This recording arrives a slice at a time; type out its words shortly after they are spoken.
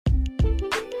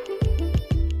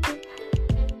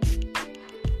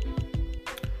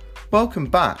Welcome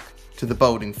back to the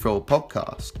Bowling Fraud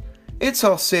podcast. It's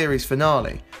our series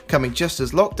finale, coming just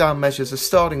as lockdown measures are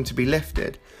starting to be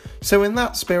lifted. So in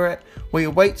that spirit, we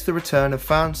await the return of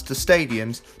fans to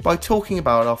stadiums by talking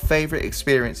about our favourite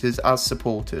experiences as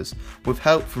supporters, with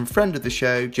help from friend of the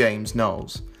show, James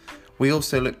Knowles. We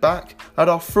also look back at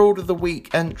our Fraud of the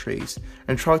Week entries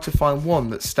and try to find one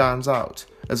that stands out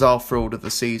as our Fraud of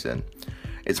the season.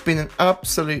 It's been an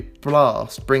absolute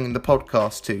blast bringing the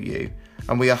podcast to you,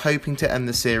 and we are hoping to end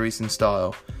the series in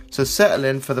style. So settle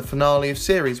in for the finale of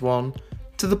Series 1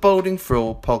 to the Bowling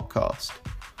Fraud podcast.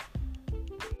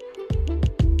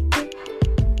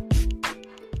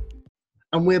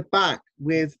 And we're back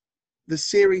with the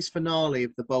series finale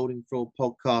of the Bowling Fraud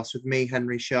podcast with me,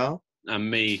 Henry Shah. And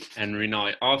me, Henry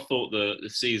Knight. I thought the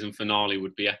season finale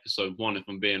would be episode 1, if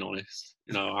I'm being honest.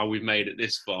 You know, how we've made it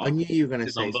this far. I knew you were going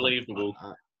to say unbelievable. Like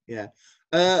that. Yeah.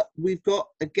 We've got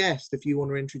a guest, if you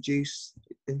want to introduce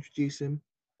him.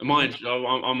 I'm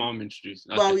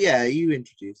introducing. Well, yeah, you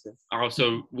introduce him.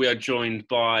 So we are joined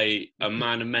by a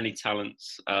man of many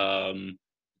talents,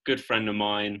 good friend of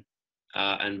mine,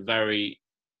 and very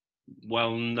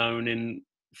well known in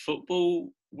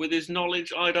football with his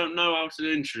knowledge. I don't know how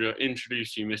to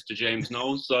introduce you, Mr. James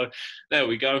Knowles. So there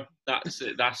we go. That's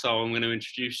it. That's how I'm going to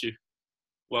introduce you.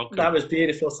 Welcome. That was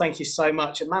beautiful. Thank you so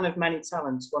much. A man of many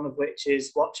talents, one of which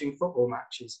is watching football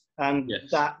matches. And yes,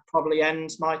 that probably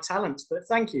ends my talents. But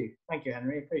thank you. Thank you,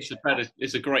 Henry. Appreciate it.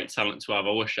 It's a great talent to have.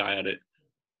 I wish I had it.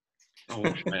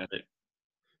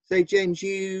 So, James,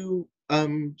 you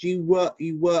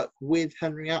work with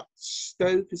Henry at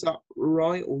Stoke, is that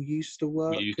right? Or used to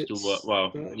work? We used to work,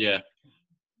 well, Stoke? yeah.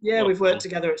 Yeah, we've worked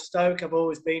together at Stoke. I've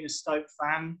always been a Stoke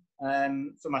fan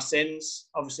for my sins.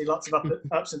 Obviously, lots of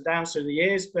ups and downs through the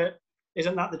years, but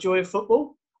isn't that the joy of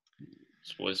football?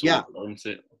 That's what it's yeah. all about,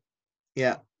 isn't it?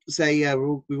 Yeah. So, yeah,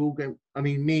 we've all going, I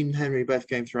mean, me and Henry are both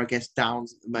going through, I guess,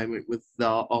 downs at the moment with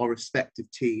our respective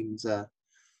teams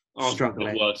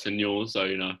struggling. Worse than yours, so,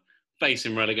 you know,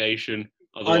 facing relegation.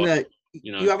 I know.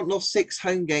 You haven't lost 6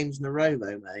 home games in a row,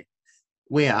 though, mate.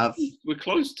 We have. We're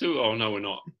close to. Oh no, we're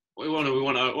not. We've won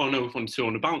 2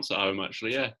 on the bounce at home.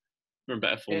 Actually, yeah, we're in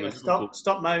better form. Yeah,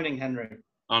 stop moaning, Henry.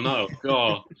 I know.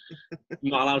 God, I'm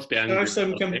not allowed to be angry. Show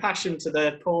some compassion to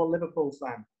the poor Liverpool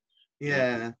fan.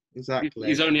 Yeah, exactly.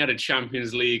 He's only had a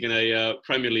Champions League and a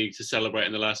Premier League to celebrate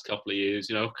in the last couple of years.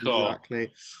 You know, God.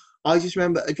 Exactly. I just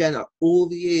remember, again, all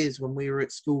the years when we were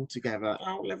at school together,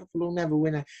 Liverpool will never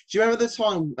win it. Do you remember the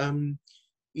time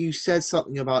you said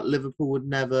something about Liverpool would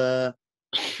never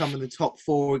come in the top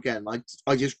 4 again?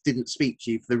 I just didn't speak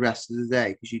to you for the rest of the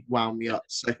day because you'd wound me up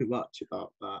so much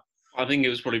about that. I think it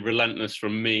was probably relentless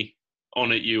from me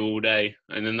on at you all day.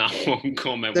 And then that one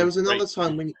comment. There was another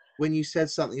time when you said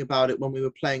something about it when we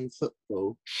were playing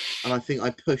football, and I think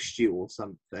I pushed you or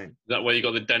something. Is that where you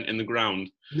got the dent in the ground?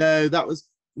 No,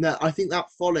 I think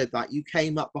that followed that. You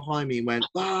came up behind me and went,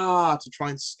 to try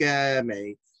and scare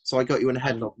me. So I got you in a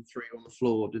headlock and threw you on the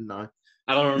floor, didn't I?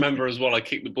 And I remember as well, I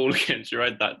kicked the ball against your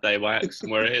head that day by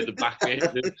accident, where it hit the back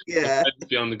of it. Yeah.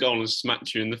 Behind the goal and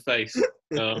smacked you in the face.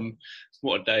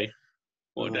 What a day.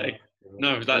 What a day.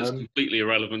 No, that's completely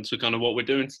irrelevant to kind of what we're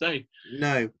doing today.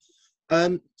 No.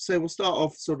 So we'll start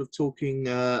off sort of talking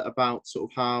about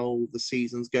sort of how the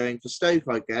season's going for Stoke,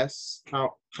 I guess.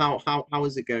 How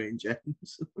is it going,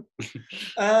 James?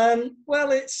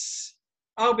 Well,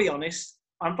 I'll be honest,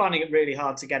 I'm finding it really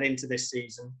hard to get into this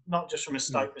season, not just from a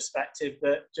Stoke perspective,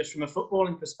 but just from a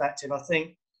footballing perspective. I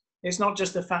think it's not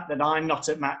just the fact that I'm not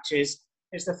at matches,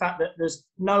 it's the fact that there's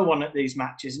no one at these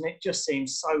matches, and it just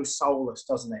seems so soulless,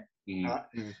 doesn't it?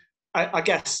 I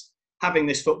guess having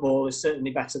this football is certainly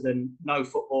better than no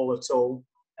football at all.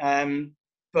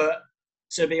 But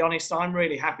to be honest, I'm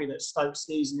really happy that Stoke's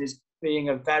season is being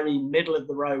a very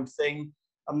middle-of-the-road thing.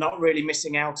 I'm not really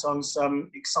missing out on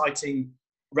some exciting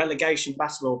relegation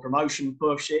battle or promotion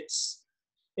push.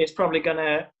 It's probably going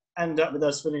to end up with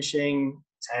us finishing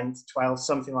 10th, 12th,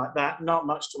 something like that. Not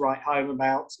much to write home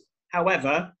about.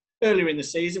 However, earlier in the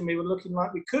season, we were looking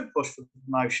like we could push for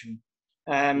promotion.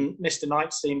 Mr.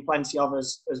 Knight's seen plenty of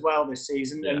us as well this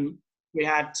season, and we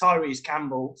had Tyrese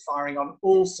Campbell firing on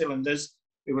all cylinders.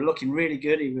 We were looking really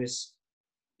good.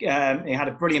 He had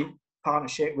a brilliant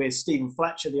partnership with Stephen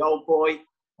Fletcher, the old boy.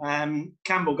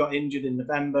 Campbell got injured in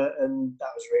November, and that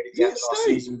was really the end of our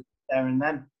season there and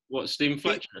then. What, Stephen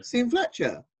Fletcher? Stephen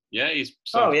Fletcher? Yeah, he's...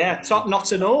 top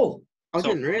knot and all. I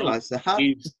didn't realise that.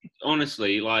 He's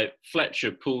honestly, like,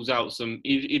 Fletcher pulls out some...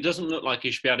 He doesn't look like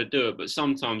he should be able to do it, but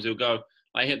sometimes he'll go,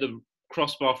 I hit the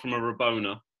crossbar from a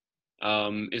Rabona.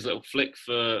 His little flick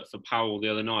for Powell the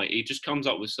other night. He just comes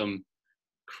up with some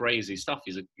crazy stuff.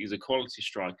 He's a quality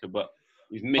striker, but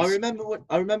He's I missed.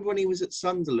 remember when he was at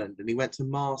Sunderland and he went to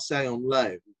Marseille on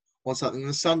loan or something. And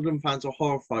the Sunderland fans were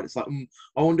horrified. It's like,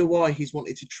 I wonder why he's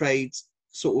wanted to trade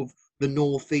sort of the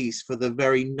northeast for the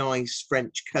very nice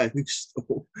French coast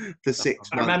for 6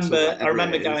 months. I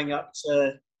remember going up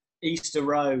to Easter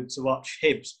Road to watch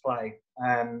Hibs play.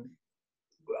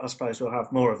 I suppose we'll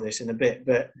have more of this in a bit,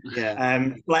 but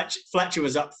yeah. Fletcher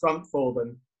was up front for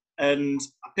them, and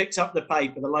I picked up the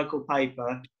local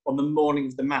paper, on the morning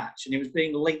of the match, and it was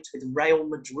being linked with Real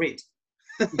Madrid.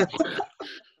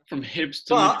 From Hibs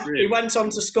to Madrid. He went on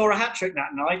to score a hat-trick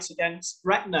that night against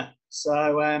Retina,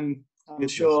 so I'm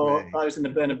sure those in the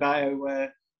Bernabeu were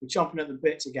chomping at the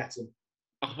bit to get him.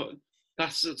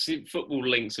 See, football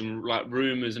links and like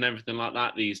rumours and everything like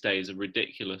that these days are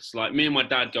ridiculous. Like me and my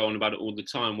dad go on about it all the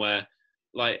time, where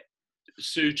like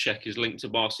Souček is linked to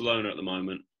Barcelona at the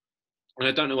moment, and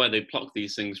I don't know where they pluck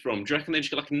these things from. Do you reckon they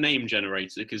just got like a name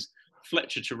generator? Because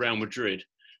Fletcher to Real Madrid.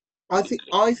 I think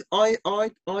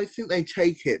they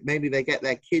take it. Maybe they get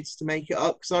their kids to make it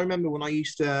up. Because I remember when I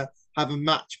used to have a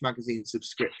Match magazine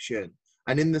subscription,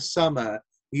 and in the summer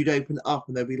you'd open it up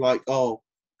and they'd be like, "Oh,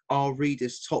 our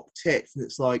readers' top tips," and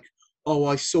it's like, "Oh,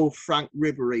 I saw Frank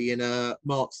Ribery in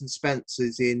Marks and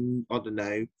Spencer's in, I don't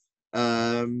know,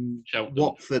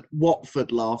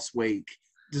 Watford last week.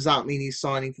 Does that mean he's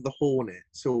signing for the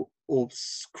Hornets or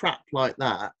crap like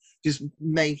that?" Just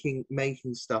making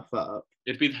stuff up.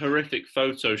 It'd be the horrific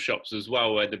photoshops as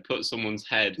well, where they put someone's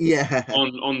head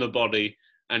on the body,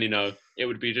 and it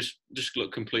would be just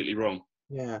look completely wrong.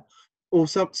 Yeah. Or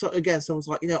again, someone's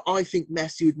like, I think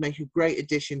Messi would make a great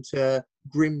addition to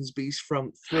Grimsby's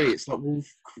front three. It's like, well,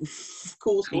 of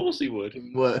course he would.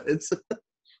 Words.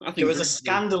 There was a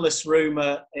scandalous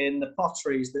rumour in the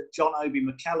Potteries that John Obi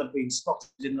Mikel had been spotted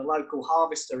in the local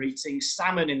harvester eating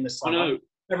salmon in the summer.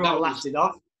 Everyone laughed it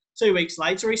off. 2 weeks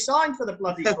later, he signed for the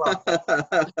bloody club.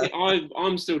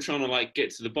 I'm still trying to get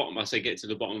to the bottom. I say get to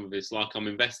the bottom of this, like I'm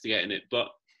investigating it. But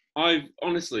I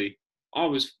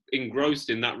was engrossed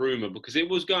in that rumour because it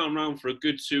was going around for a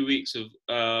good 2 weeks of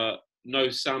no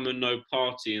salmon, no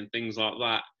party and things like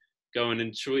that, going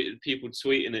and people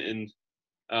tweeting it,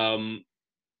 and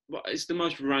it's the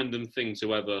most random thing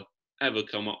to ever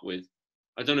come up with.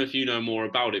 I don't know if you know more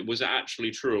about it. Was it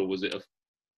actually true, or was it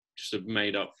just a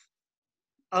made up?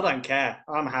 I don't care.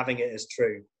 I'm having it as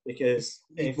true because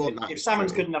if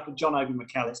salmon's good enough for John Obi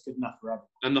Mikel, it's good enough for everyone.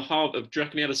 And do you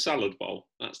reckon he had a salad bowl?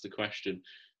 That's the question.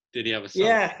 Did he have a salad?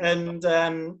 Yeah, and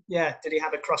did he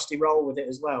have a crusty roll with it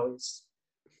as well?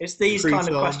 It's these kind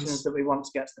of questions that we want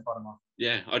to get to the bottom of.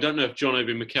 Yeah, I don't know if John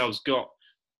Obi Mikel's got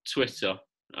Twitter,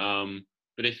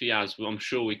 but if he has, I'm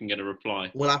sure we can get a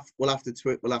reply. We'll have to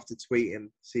tweet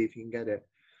him, see if you can get it.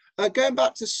 Going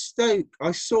back to Stoke,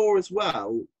 I saw as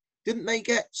well. Didn't they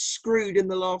get screwed in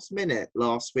the last minute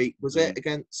last week? Was it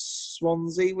against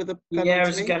Swansea with a penalty? Yeah, it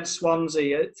was against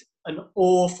Swansea. An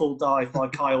awful dive by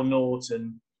Kyle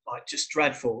Norton, just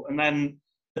dreadful. And then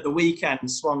at the weekend,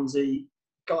 Swansea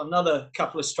got another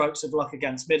couple of strokes of luck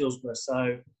against Middlesbrough.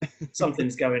 So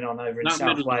something's going on over in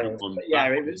South Wales. But yeah,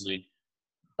 it was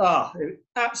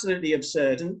absolutely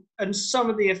absurd. And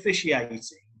some of the officiating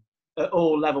at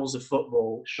all levels of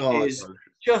football is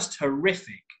just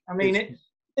horrific. I mean,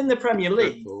 in the Premier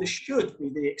League, there should be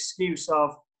the excuse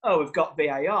of, we've got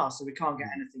VAR, so we can't get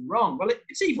anything wrong. Well,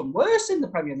 it's even worse in the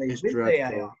Premier League with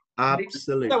VAR.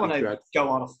 Absolutely. I don't want to go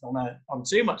on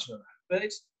too much of that, but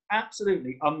it's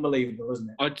absolutely unbelievable, isn't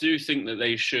it? I do think that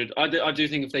they should. I do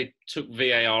think if they took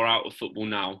VAR out of football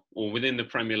now, or within the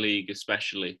Premier League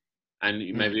especially, and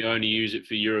maybe only use it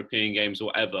for European games or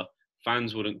whatever,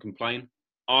 fans wouldn't complain.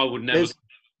 I would never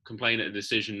complain at a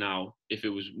decision now. If it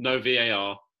was no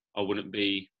VAR, I wouldn't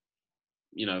be,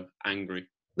 angry.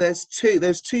 There's two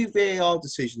VAR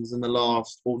decisions in the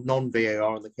last, or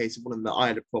non-VAR in the case of one of them that I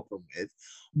had a problem with.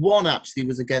 One actually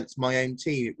was against my own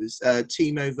team. It was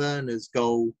Timo Werner's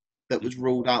goal that was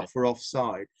ruled out for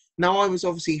offside. Now, I was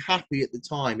obviously happy at the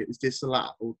time it was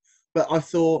disallowed, but I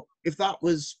thought if that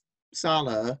was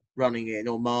Salah running in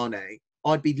or Mane,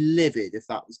 I'd be livid if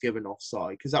that was given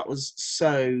offside because that was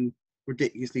so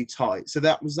ridiculously tight. So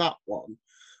that was that one.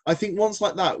 I think once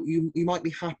like that, you might be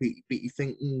happy, but you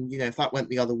think, if that went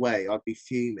the other way, I'd be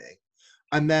fuming.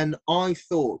 And then I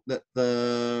thought that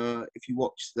if you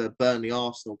watch the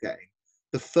Burnley-Arsenal game,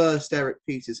 the first Eric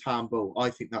Peters handball,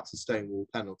 I think that's a Stonewall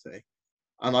penalty.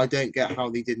 And I don't get how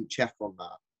they didn't check on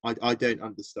that. I don't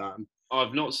understand.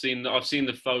 I've seen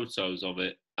the photos of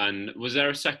it. And was there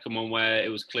a second one where it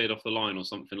was cleared off the line or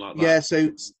something like that? Yeah,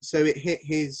 so it hit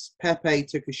Pepe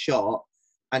took a shot,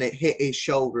 and it hit his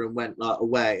shoulder and went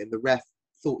away, and the ref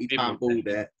thought he handballed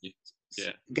it.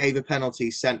 gave a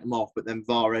penalty, sent them off, but then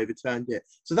VAR overturned it.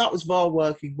 So that was VAR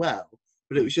working well,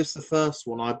 but it was just the first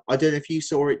one. I don't know if you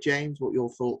saw it, James. What your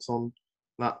thoughts on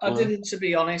that were? I didn't, to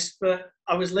be honest, but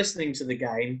I was listening to the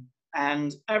game,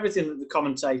 and everything that the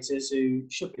commentators, who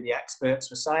should be the experts,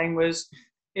 were saying was,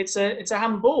 it's a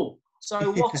handball.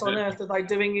 So what on earth are they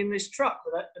doing in this truck?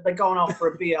 Are they going off for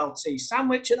a BLT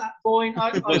sandwich at that point?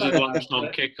 It wasn't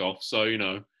lunchtime kickoff, so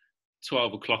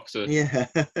 12 o'clock to. Yeah.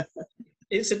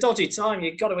 It's a dodgy time.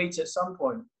 You've got to eat at some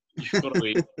point. You've got to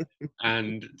eat.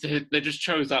 And they just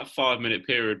chose that 5-minute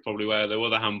period probably where there were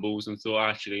the handballs and thought,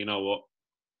 actually, you know what?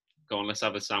 Go on, let's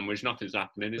have a sandwich. Nothing's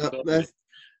happening.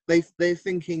 They're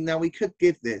thinking, now we could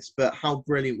give this, but how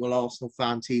brilliant will Arsenal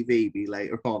Fan TV be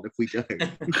later on if we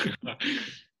don't?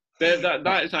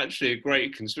 That is actually a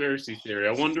great conspiracy theory.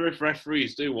 I wonder if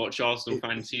referees do watch Arsenal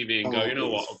Fan TV and go, you know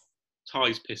what?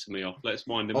 Ty's pissing me off. Let's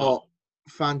wind him up.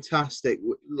 Fantastic.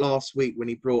 Last week when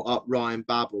he brought up Ryan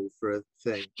Babel for a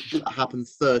thing that happened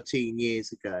 13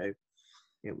 years ago,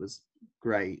 it was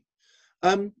great.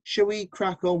 Shall we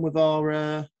crack on with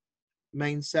our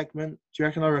main segment? Do you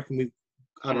reckon? I reckon we've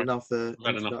had enough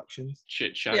introductions.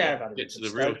 Chit chat. Get to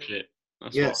the real shit.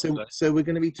 So we're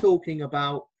going to be talking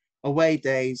about away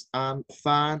days and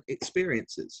fan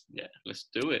experiences. Yeah, let's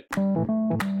do it.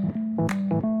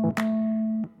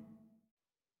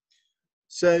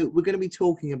 So we're going to be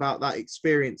talking about that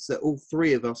experience that all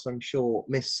three of us, I'm sure,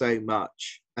 miss so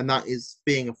much, and that is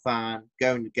being a fan,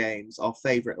 going to games, our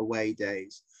favourite away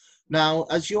days. Now,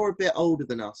 as you're a bit older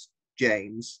than us,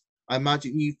 James, I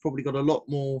imagine you've probably got a lot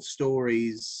more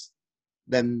stories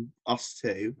than us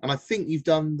two, and I think you've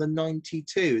done the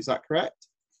 92, is that correct?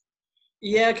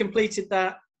 Yeah, I completed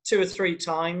that 2 or 3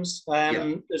 times.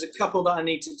 There's a couple that I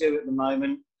need to do at the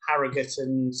moment, Harrogate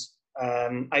and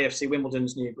AFC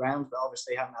Wimbledon's new ground, but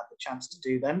obviously haven't had the chance to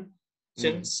do them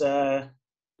since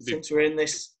we're in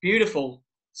this beautiful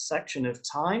section of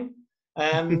time.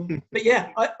 But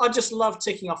yeah, I just love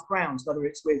ticking off grounds, whether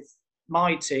it's with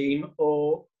my team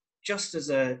or just as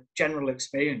a general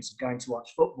experience of going to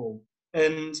watch football.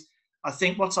 And I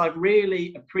think what I've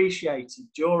really appreciated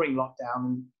during lockdown,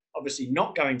 and obviously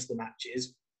not going to the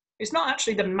matches, it's not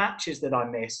actually the matches that I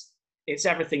miss. It's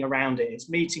everything around it. It's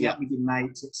meeting up with your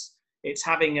mates. It's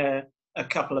having a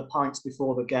couple of pints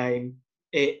before the game.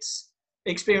 It's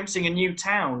experiencing a new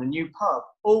town, a new pub,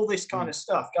 all this kind of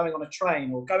stuff, going on a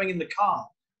train or going in the car.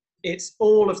 It's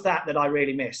all of that I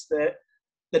really miss. The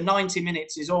 90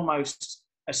 minutes is almost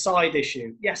a side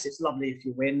issue. Yes, it's lovely if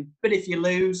you win, but if you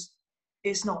lose,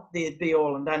 it's not the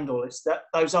be-all and end-all. It's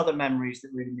those other memories that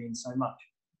really mean so much.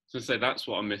 So I say that's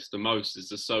what I miss the most is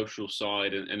the social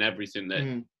side and everything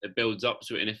that builds up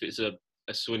to it. And if it's a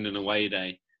Swindon away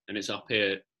day and it's up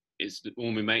here, it's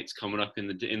all my mates coming up in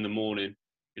the morning.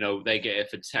 They get here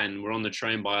for 10. We're on the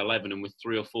train by 11, and with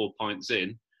 3 or 4 pints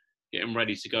in, getting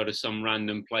ready to go to some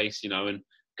random place, and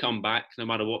come back no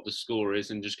matter what the score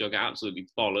is, and just go get absolutely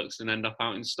bollocks and end up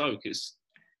out in Stoke. It's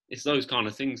those kind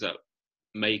of things that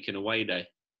make an away day,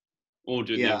 or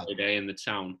doing the away day in the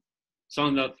town.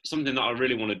 Something that I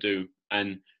really want to do,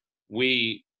 and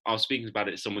I was speaking about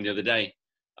it to someone the other day,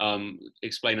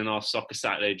 explaining our Soccer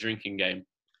Saturday drinking game.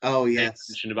 Oh, yes.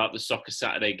 They mentioned about the Soccer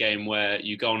Saturday game where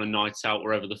you go on a night out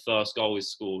wherever the first goal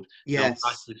is scored. Yes. That's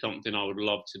actually something I would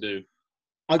love to do.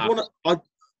 I'd want to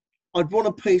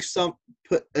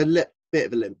put a bit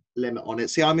of a limit on it.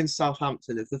 See, I'm in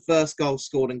Southampton. If the first goal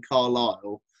scored in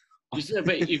Carlisle,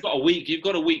 but you've got a week. You've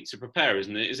got a week to prepare,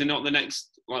 isn't it? Is it not the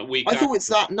next week? I thought it's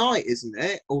that night, isn't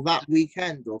it, or that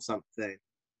weekend or something?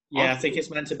 Yeah, I think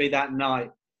it's meant to be that night.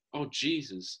 Oh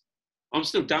Jesus, I'm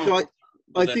still down. So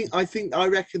I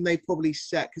reckon they probably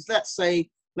set, because let's say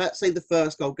the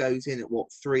first goal goes in at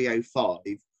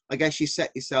 3:05. I guess you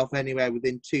set yourself anywhere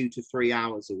within 2 to 3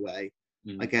 hours away.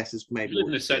 I guess is maybe. If you live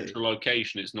in a central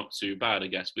location, it's not too bad, I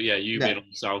guess. But yeah, being on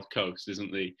the south coast,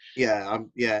 isn't the? Yeah,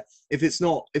 If it's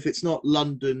not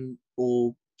London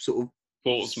or sort of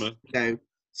Portsmouth,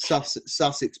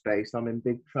 Sussex based, I'm in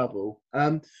big trouble.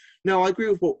 No, I agree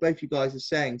with what both you guys are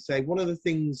saying. So one of the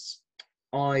things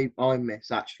I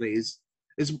miss actually is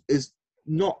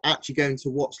not actually going to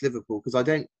watch Liverpool, because I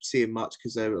don't see them much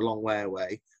because they're a long way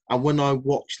away. And when I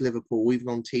watch Liverpool, even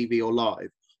on TV or live,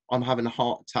 I'm having a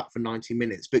heart attack for 90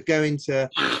 minutes. But going to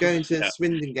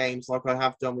Swindon games like I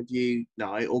have done with you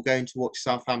now, or going to watch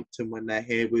Southampton when they're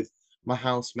here with my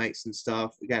housemates and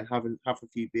stuff, again, have a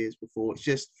few beers before. It's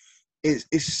just it's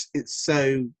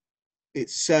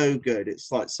so good.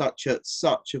 It's like such a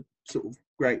sort of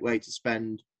great way to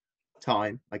spend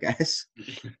time, I guess.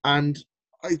 And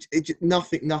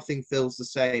nothing feels the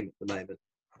same at the moment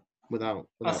without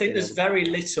I think there's very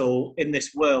little in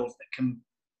this world that can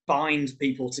bind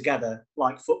people together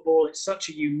like football. It's such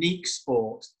a unique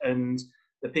sport, and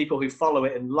the people who follow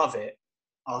it and love it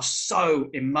are so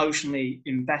emotionally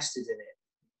invested in it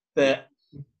that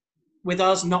with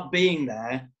us not being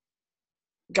there,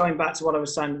 going back to what I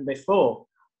was saying before,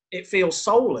 it feels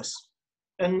soulless.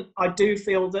 And I do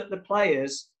feel that the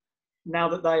players, now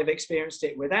that they have experienced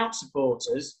it without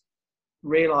supporters,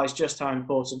 realise just how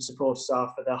important supporters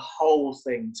are for the whole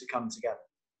thing to come together.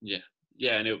 Yeah,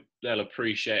 and they'll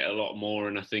appreciate it a lot more,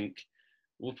 and I think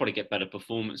we'll probably get better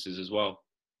performances as well.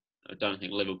 I don't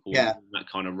think Liverpool is in that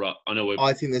kind of rut. I know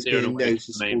I think there's been a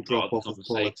noticeable drop-off of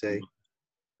quality.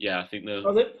 Yeah, I think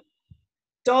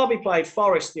Derby played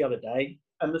Forest the other day,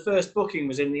 and the first booking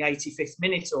was in the 85th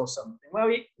minute or something. Well,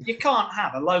 you can't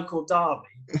have a local derby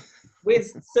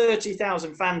with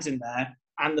 30,000 fans in there,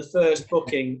 and the first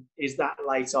booking is that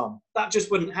late on. That just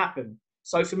wouldn't happen.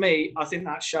 So for me, I think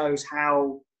that shows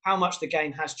how much the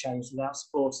game has changed without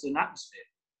supporters and atmosphere.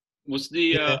 Was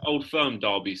the Old Firm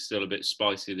derby still a bit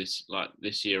spicy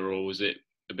this year, or was it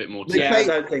a bit more? I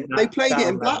don't think they played it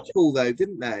in Blackpool though,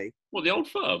 didn't they? Well, the Old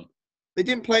Firm. They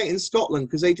didn't play it in Scotland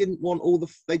because they didn't want all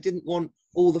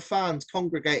the fans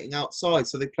congregating outside,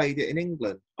 so they played it in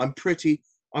England. I'm pretty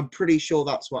sure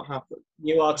that's what happened.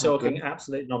 You are talking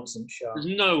absolute nonsense, Shah. There's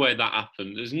no way that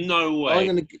happened. There's no way. I'm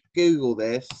going to Google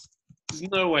this. There's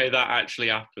no way that actually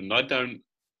happened. I don't.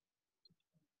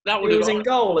 That would. He was in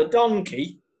goal, a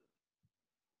donkey.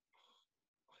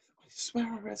 I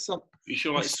swear I read something. You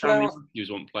sure like Stanley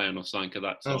Matthews wasn't playing or something at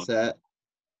that time? That's it.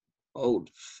 Old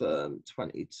Firm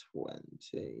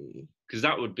 2020. Because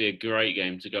that would be a great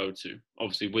game to go to.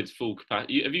 Obviously, with full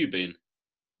capacity. Have you been?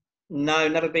 No,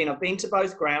 never been. I've been to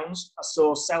both grounds. I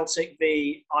saw Celtic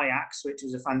v Ajax, which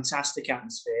was a fantastic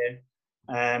atmosphere.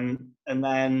 And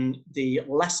then the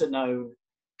lesser-known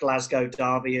Glasgow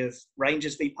derby of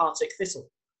Rangers v Partick Thistle.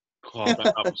 Oh,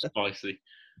 that was spicy.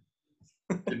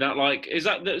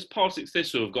 That's Partick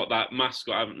Thistle have got that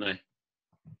mascot, haven't they?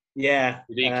 Yeah.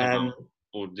 Did he come out?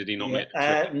 Or did he not make the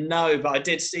trip? No, but I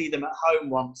did see them at home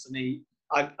once, and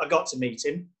I got to meet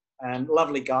him.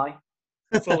 Lovely guy,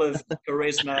 full of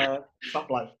charisma, top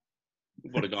bloke.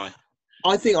 What a guy!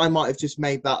 I think I might have just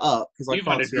made that up because I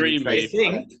can't see any trace.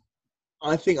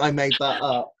 I think I made that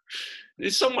up.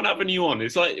 Is someone having you on?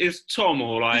 It's Tom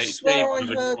or like. I swear I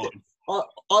heard it.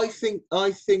 I think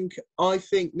I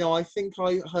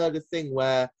heard a thing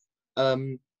where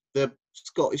the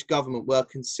Scottish government were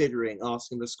considering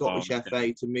asking the Scottish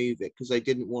FA to move it because they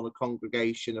didn't want a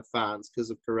congregation of fans because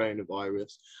of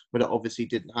coronavirus, but it obviously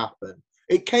didn't happen.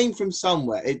 It came from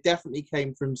somewhere. It definitely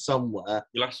came from somewhere.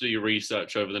 You'll have to do your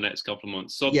research over the next couple of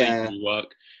months.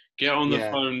 Work. Get on the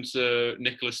phone to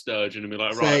Nicola Sturgeon and be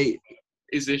like, right,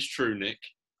 is this true, Nick?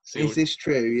 Is this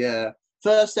true? Yeah.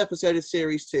 First episode of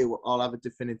Series 2, I'll have a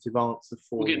definitive answer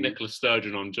for you. We'll get Nicola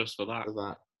Sturgeon on just for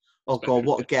that. Oh, God,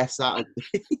 what a guess that would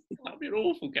be. That'd be an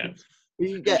awful guess.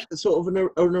 You get sort of an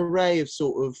array of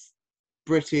sort of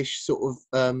British sort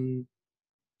of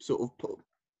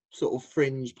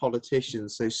fringe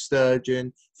politicians. So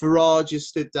Sturgeon, Farage has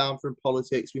stood down from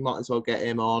politics. We might as well get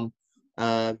him on.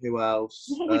 Who else?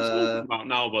 What are we talking about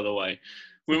now, by the way?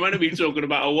 We're meant to be talking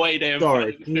about away day.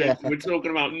 Sorry, yeah. We're talking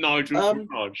about Nigel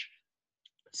Farage.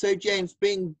 So, James,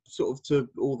 being sort of to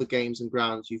all the games and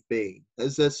grounds you've been,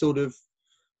 is there sort of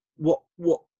what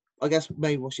I guess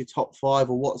maybe what's your top 5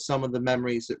 or what are some of the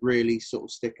memories that really sort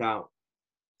of stick out?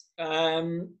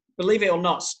 Believe it or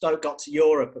not, Stoke got to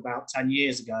Europe about 10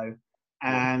 years ago,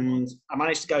 and I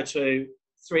managed to go to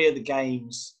 3 of the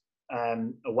games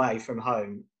away from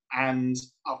home. And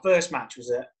our first match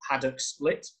was at Hajduk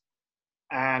Split,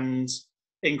 and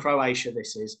in Croatia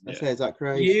this is. Okay, is that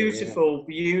Croatia?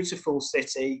 Beautiful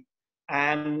city.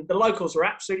 And the locals were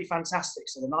absolutely fantastic.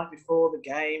 So the night before the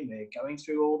game, we're going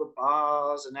through all the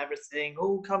bars and everything.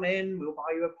 Oh, come in, we'll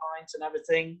buy you a pint and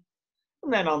everything.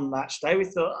 And then on match day, we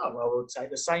thought, we'll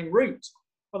take the same route.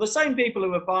 Well, the same people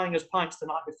who were buying us pints the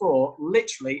night before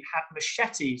literally had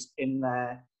machetes in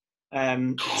their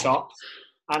tops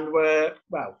and were,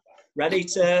 ready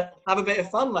to have a bit of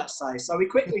fun, let's say. So we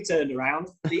quickly turned around.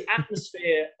 The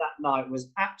atmosphere that night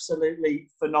was absolutely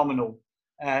phenomenal.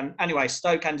 Anyway,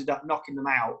 Stoke ended up knocking them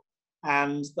out,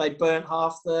 and they burnt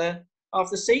half the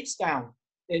seats down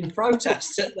in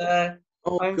protest at their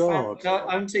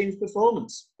own team's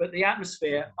performance. But the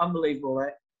atmosphere, unbelievable.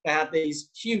 They had these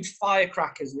huge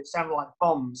firecrackers which sounded like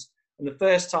bombs, and the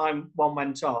first time one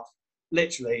went off,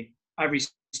 literally every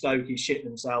Stokey shit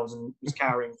themselves and was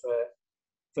cowering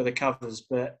for the covers.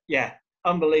 But yeah,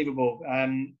 unbelievable.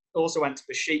 Also went to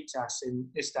Besiktas in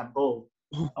Istanbul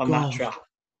that track.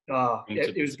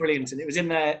 It was brilliant, and it was in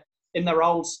their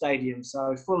old stadium,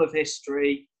 so full of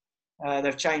history.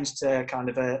 They've changed to kind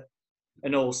of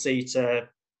an all-seater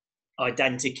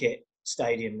identikit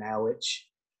stadium now, which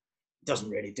doesn't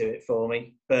really do it for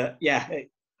me. But yeah,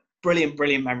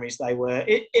 brilliant memories they were.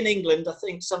 In England, I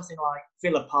think something like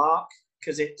Villa Park,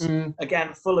 because it's,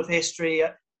 again, full of history.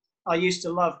 I used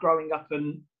to love growing up,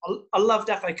 and I loved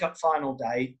FA Cup final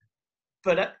day.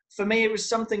 But for me, it was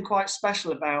something quite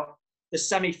special about the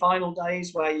semi-final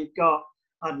days where you've got,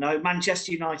 I don't know,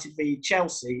 Manchester United v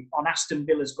Chelsea on Aston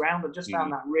Villa's ground. I just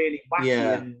found that really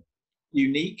wacky and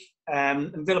unique.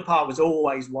 And Villa Park was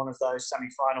always one of those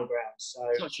semi-final grounds. So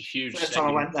such a huge first time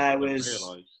I went there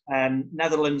was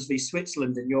Netherlands v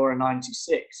Switzerland in Euro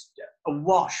 '96.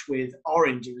 Awash with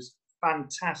orange. It was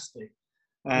fantastic.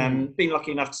 Been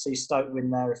lucky enough to see Stoke win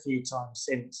there a few times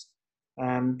since.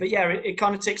 But yeah, it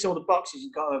kind of ticks all the boxes.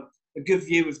 You've got a good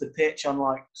view of the pitch,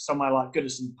 unlike somewhere like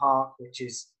Goodison Park, which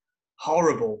is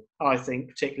horrible, I think,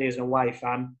 particularly as an away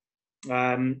fan.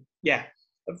 Yeah,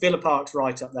 Villa Park's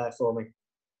right up there for me.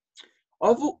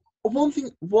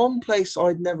 One place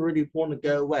I'd never really want to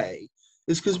go away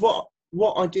is because what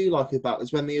I do like about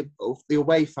is when the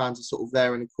away fans are sort of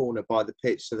there in a corner by the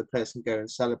pitch, so the players can go and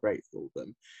celebrate for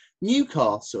them.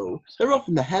 Newcastle, they're up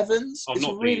in the heavens.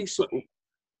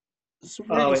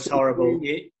 It's horrible.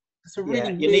 You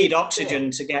need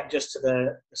oxygen spot to get just to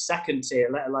the second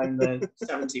tier, let alone the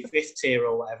 75th tier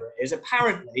or whatever it is.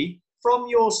 Apparently, from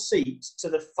your seat to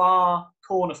the far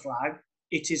corner flag,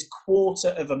 it is 1/4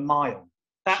 of a mile.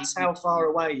 That's how far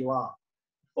away you are.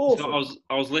 Awful. So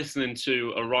I was listening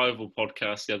to a rival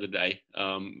podcast the other day,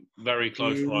 very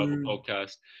close rival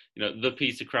podcast. You know, the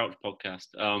Peter Crouch podcast.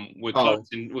 We're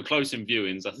close in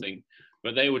viewings, I think,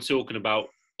 but they were talking about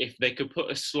if they could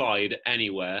put a slide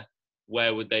anywhere,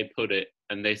 where would they put it?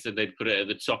 And they said they'd put it at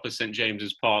the top of St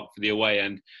James's Park for the away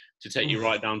end to take you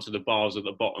right down to the bars at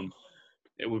the bottom.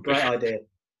 It would be great idea.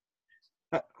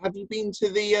 Have you been to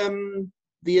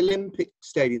the Olympic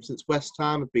Stadium since West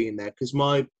Ham have been there? Because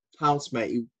my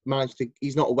housemate,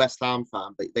 he's not a West Ham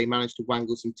fan, but they managed to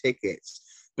wangle some tickets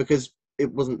because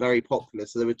it wasn't very popular,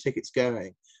 so there were tickets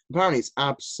going. Apparently it's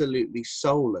absolutely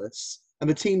soulless, and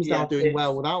the team's now doing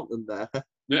well without them there.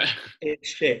 It's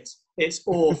shit. It's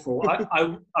awful.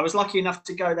 I was lucky enough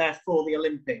to go there for the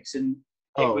Olympics, and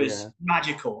it was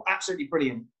magical, absolutely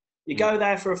brilliant. You go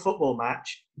there for a football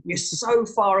match, you're so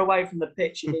far away from the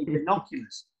pitch, you need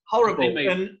binoculars. Horrible.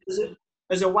 And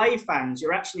as away fans,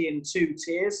 you're actually in 2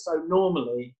 tiers. So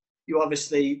normally you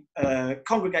obviously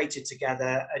congregated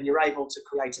together and you're able to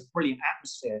create a brilliant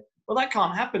atmosphere. Well, that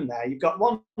can't happen there. You've got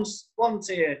one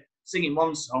tier singing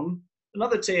one song,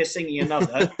 another tier singing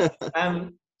another.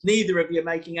 Neither of you are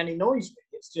making any noise.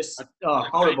 It's just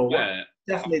horrible.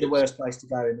 Definitely the worst place to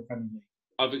go in the Premier League.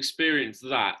 I've experienced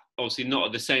that, obviously not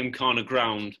at the same kind of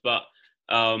ground, but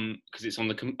because it's on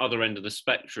the other end of the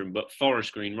spectrum. But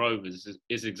Forest Green Rovers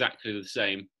is exactly the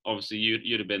same. Obviously,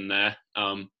 you'd have been there.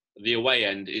 The away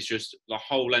end is just the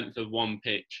whole length of one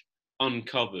pitch,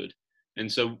 uncovered.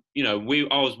 And so, you know,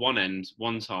 I was one end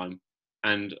one time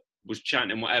and was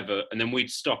chanting whatever, and then we'd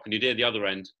stop and you'd hear the other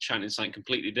end chanting something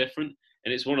completely different.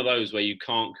 And it's one of those where you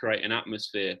can't create an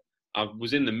atmosphere. I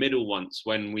was in the middle once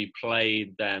when we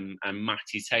played them and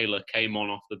Matty Taylor came on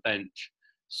off the bench,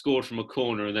 scored from a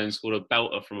corner and then scored a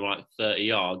belter from like 30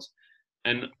 yards.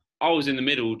 And I was in the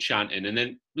middle chanting, and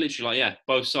then literally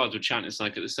both sides were chanting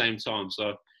something at the same time. So,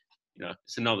 you know,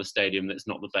 it's another stadium that's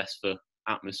not the best for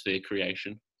atmosphere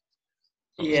creation.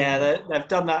 Yeah, they've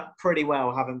done that pretty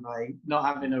well, haven't they? Not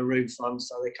having a roof on,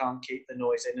 so they can't keep the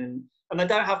noise in. And they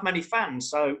don't have many fans,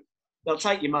 so they'll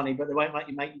take your money, but they won't let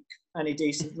you make any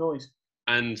decent noise.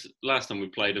 And last time we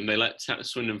played them, they let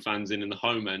Swindon fans in the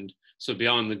home end. So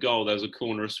behind the goal, there was a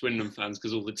corner of Swindon fans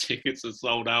because all the tickets are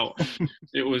sold out.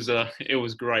 It was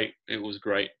great. It was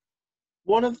great.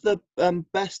 One of the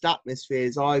best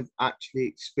atmospheres I've actually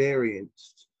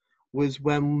experienced was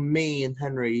when me and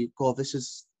Henry, this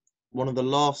is one of the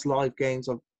last live games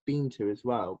I've been to as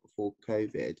well before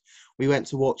COVID. We went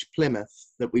to watch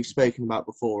Plymouth, that we've spoken about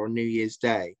before, on New Year's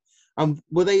Day.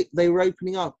 Were they were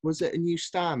opening up? Was it a new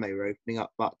stand they were opening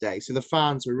up that day? So the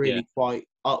fans were really quite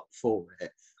up for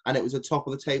it, and it was a top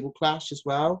of the table clash as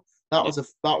well. That was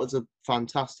a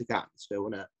fantastic atmosphere,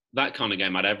 wasn't it? That kind of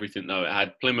game had everything though. It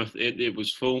had Plymouth. It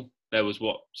was full. There was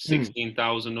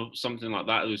 16,000 or something like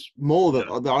that. It was more than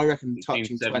I reckon,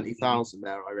 touching 20,000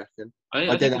 there. I reckon.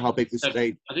 I don't know how big the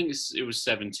stadium. I think it was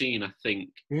 17. I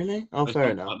think. Really? Oh, fair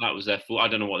enough. That was their full. I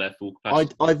don't know what their full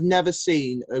capacity. I've never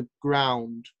seen a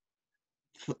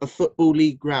football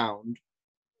league ground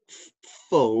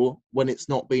full when it's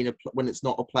not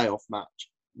a playoff match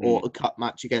or a cup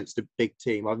match against a big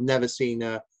team. I've never seen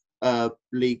a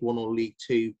League One or League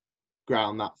Two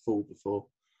ground that full before.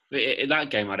 That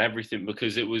game had everything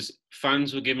because it was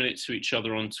fans were giving it to each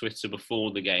other on Twitter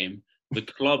before the game. The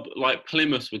club, like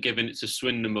Plymouth, were giving it to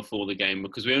Swindon before the game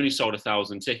because we only sold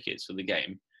 1,000 tickets for the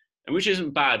game, and which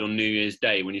isn't bad on New Year's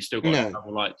Day when you still got to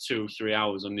travel like 2 or 3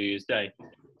 hours on New Year's Day.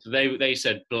 So they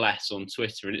said bless on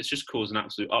Twitter, and it's just caused an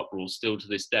absolute uproar still to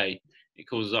this day. It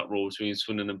causes uproar between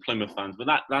Swindon and Plymouth fans, but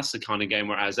that's the kind of game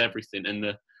where it has everything. And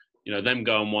them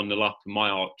going 1-0 up, and my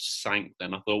heart sank.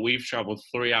 Then I thought we've travelled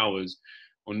 3 hours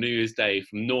on New Year's Day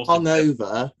from North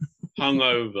hungover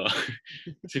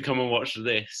to come and watch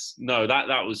this. No, that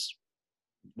was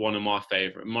one of my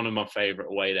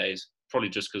favourite away days, probably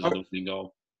just because of the winning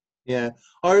goal. Yeah,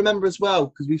 I remember as well,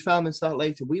 because we found this out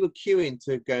later. We were queuing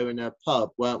to go in a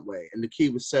pub, weren't we? And the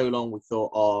queue was so long, we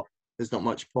thought, there's not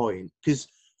much point, because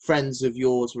friends of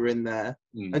yours were in there.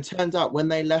 And turned out when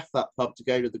they left that pub to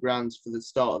go to the grounds for the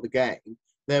start of the game,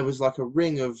 there was like a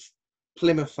ring of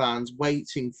Plymouth fans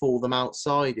waiting for them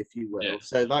outside, if you will. Yeah.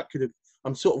 So that could have.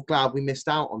 I'm sort of glad we missed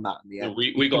out on that in the end.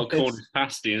 We got a corner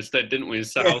pasty instead, didn't we? And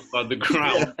sat outside the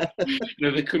ground.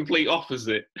 The complete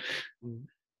opposite.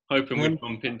 Hoping we'd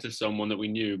bump into someone that we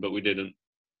knew, but we didn't.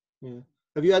 Yeah.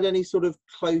 Have you had any sort of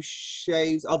close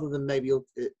shaves, other than maybe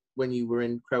when you were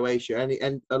in Croatia?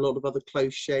 And a lot of other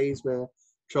close shaves where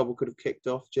trouble could have kicked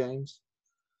off, James?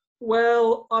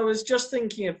 Well, I was just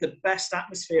thinking of the best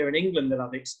atmosphere in England that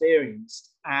I've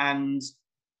experienced. And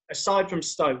aside from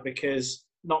Stoke, because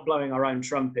not blowing our own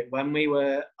trumpet, when we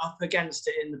were up against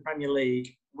it in the Premier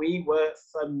League, we were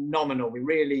phenomenal. We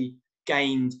really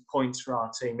gained points for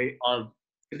our team.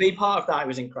 To be part of that, it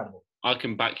was incredible. I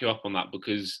can back you up on that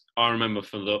because I remember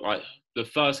for the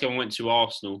first game I went to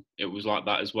Arsenal, it was like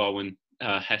that as well when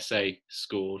Hesse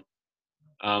scored.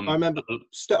 I remember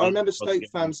Stoke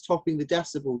fans topping the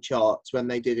decibel charts when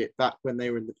they did it back when they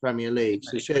were in the Premier League.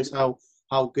 So it shows how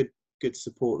good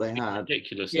support they had.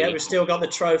 Ridiculous. Yeah, we've still got the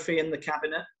trophy in the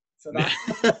cabinet for that.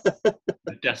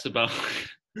 The decibel.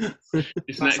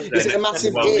 Is it a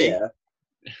massive ear?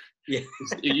 Yeah.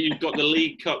 You've got the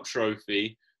League Cup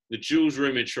trophy, the Jules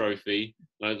Rimet trophy,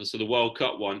 so the World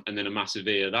Cup one, and then a massive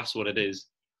ear. That's what it is.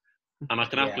 And I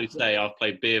can happily say I've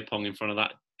played beer pong in front of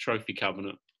that trophy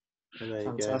cabinet. Oh, there you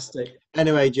Fantastic. Go.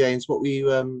 Anyway, James, what were you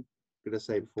going to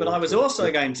say before? But I was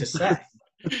also going to say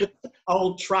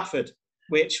Old Trafford,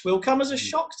 which will come as a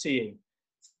shock to you.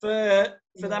 For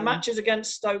their matches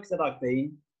against Stoke that I've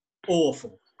been,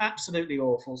 awful. Absolutely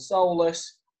awful.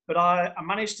 Soulless. But I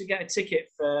managed to get a ticket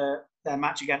for their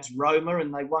match against Roma,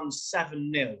 and they won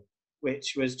 7-0,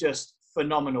 which was just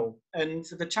phenomenal. And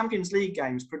for the Champions League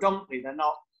games, predominantly, they're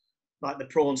not like the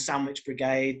Prawn Sandwich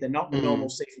Brigade. They're not the normal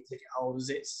season ticket holders.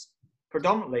 It's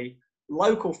predominantly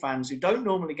local fans who don't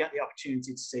normally get the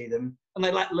opportunity to see them, and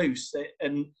they let loose.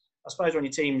 And I suppose when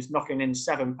your team's knocking in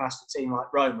 7 past a team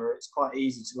like Roma, it's quite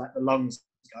easy to let the lungs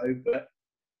go. But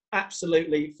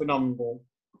absolutely phenomenal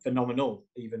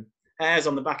even. Hairs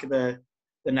on the back of the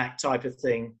neck type of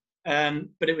thing.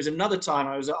 But it was another time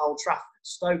I was at Old Trafford.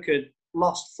 Stoke had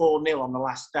lost 4-0 on the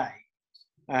last day.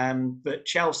 But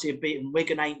Chelsea had beaten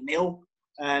Wigan 8-0.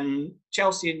 And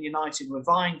Chelsea and United were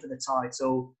vying for the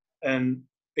title.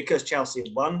 Because Chelsea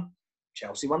had won,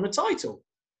 Chelsea won the title.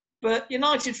 But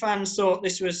United fans thought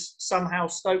this was somehow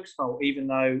Stoke's fault, even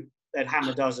though they'd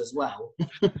hammered us as well.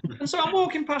 And so I'm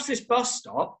walking past this bus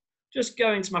stop, just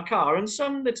going to my car, and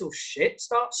some little shit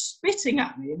starts spitting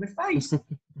at me in the face.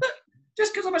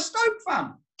 Just because I'm a Stoke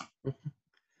fan.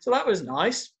 So that was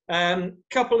nice.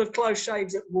 Couple of close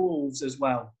shaves at Wolves as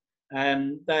well.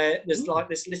 There's like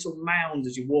this little mound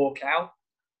as you walk out,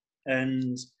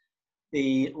 and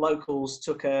the locals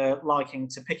took a liking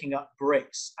to picking up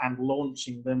bricks and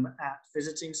launching them at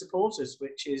visiting supporters,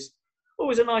 which is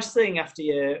always a nice thing after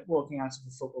you're walking out of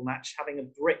a football match, having a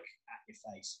brick at your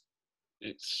face.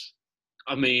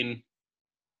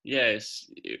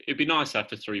 It'd be nice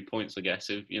after 3 points, I guess.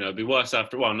 It'd be worse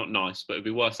after, well, not nice, but it'd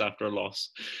be worse after a loss.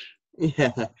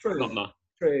 Yeah. True. Not nice.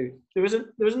 True. There was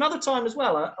another time as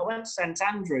well. I went to St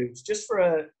Andrews just for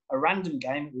a random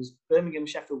game. It was Birmingham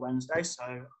Sheffield Wednesday, so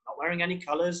not wearing any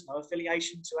colours, no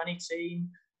affiliation to any team.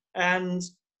 And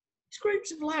these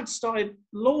groups of lads started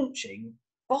launching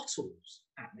bottles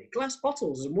at me, glass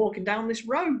bottles, and walking down this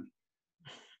road.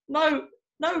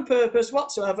 No purpose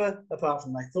whatsoever, apart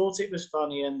from they thought it was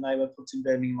funny and they were putting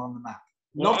Birmingham on the map.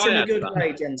 Well, Not in a good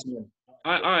way, gentlemen.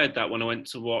 I had that when I went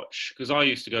to watch, because I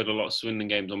used to go to a lot of Swindon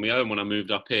games on my own when I moved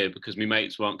up here because my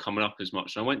mates weren't coming up as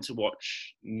much. And I went to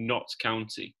watch Notts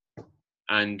County,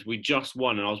 and we just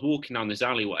won. And I was walking down this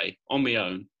alleyway on my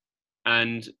own,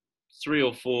 and 3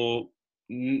 or 4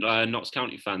 Notts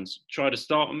County fans tried to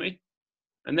start on me.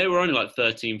 And they were only like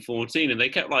 13, 14, and they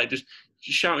kept like just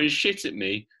shouting shit at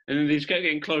me, and then they just kept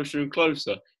getting closer and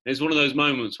closer. And it's one of those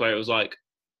moments where it was like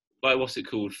what's it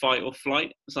called, fight or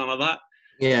flight, something like that.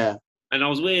 Yeah. And I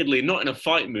was weirdly not in a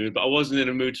fight mood, but I wasn't in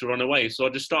a mood to run away. So I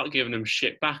just started giving them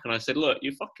shit back. And I said, look,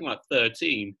 you're fucking like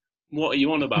 13. What are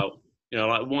you on about?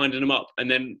 Like winding them up. And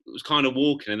then it was kind of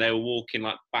walking, and they were walking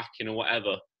like backing or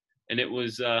whatever. And it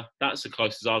was, that's the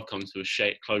closest I've come to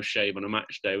a close shave on a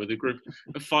match day with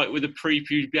a fight with a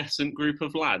prepubescent group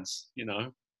of lads,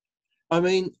 I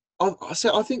mean,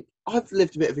 I think I've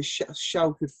lived a bit of a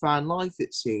sheltered fan life,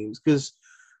 it seems, because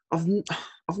I've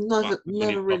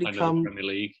never really come. Premier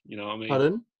League, you know what I mean?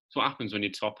 Pardon? That's what happens when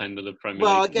you're top end of the Premier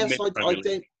Well, League. I guess I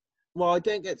don't. Well, I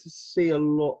don't get to see a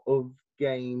lot of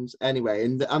games anyway,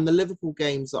 and the Liverpool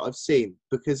games that I've seen,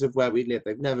 because of where we live,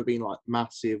 they've never been like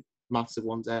massive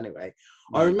ones anyway.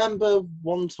 No. I remember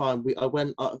one time I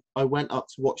went up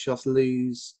to watch us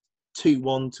lose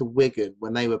 2-1 to Wigan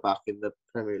when they were back in the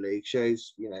Premier League.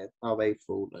 Shows how they've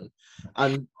fallen.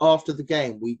 And after the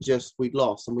game, we'd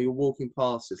lost, and we were walking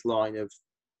past this line of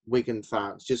Wigan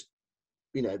fans, just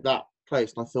that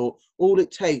close. And I thought, all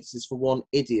it takes is for one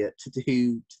idiot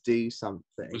to do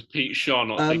something. Was Pete Shah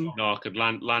not thinking, I could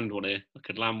land one here? I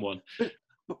could land one.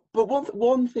 But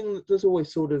one thing that does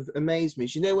always sort of amaze me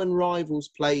is, when rivals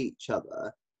play each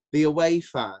other, the away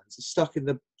fans are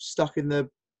stuck in the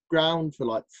ground for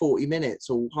like 40 minutes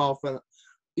or half an.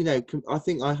 I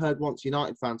think I heard once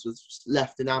United fans was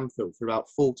left in Anfield for about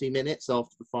 40 minutes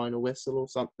after the final whistle or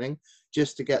something,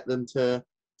 just to get them to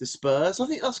disperse. I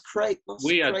think that's crazy. That's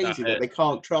crazy that they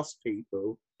can't trust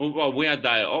people. Well, we had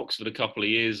that at Oxford a couple of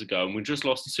years ago, and we just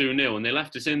lost 2-0, and they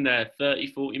left us in there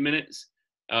 30, 40 minutes.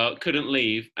 Couldn't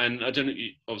leave, and I don't know.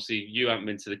 Obviously, you haven't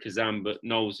been to the Kazan, but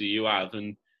Knowlesy, you have,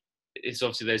 and it's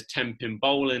obviously there's 10-pin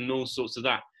bowling and all sorts of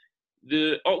that.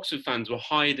 The Oxford fans were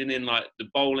hiding in like the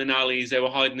bowling alleys. They were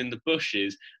hiding in the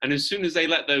bushes, and as soon as they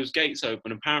let those gates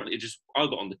open, apparently I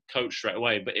got on the coach straight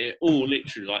away. But it all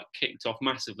literally like kicked off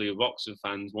massively with Oxford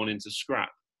fans wanting to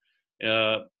scrap.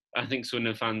 I think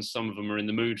Swindon fans, some of them are in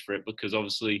the mood for it because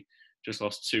obviously just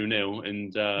lost 2-0,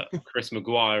 and Chris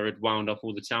Maguire had wound up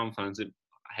all the town fans.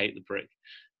 I hate the prick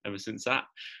ever since that.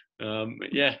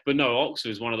 But no, Oxford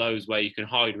is one of those where you can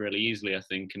hide really easily, I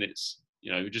think, and it's,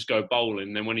 you just go bowling,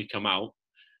 and then when you come out,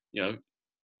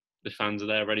 the fans are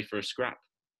there ready for a scrap.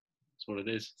 That's what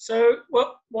it is. So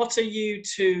what are you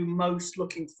two most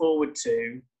looking forward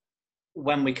to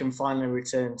when we can finally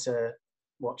return to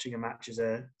watching a match as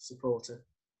a supporter?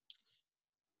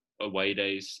 Away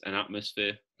days and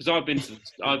atmosphere, because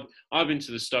I've been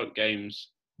to the Stoke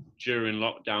games during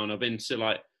lockdown. I've been to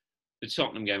like the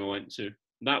Tottenham game I went to.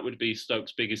 That would be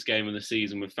Stoke's biggest game of the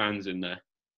season with fans in there,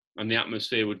 and the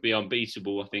atmosphere would be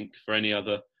unbeatable, I think, for any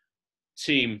other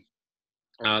team.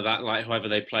 That like whoever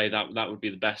they play, that would be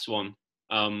the best one.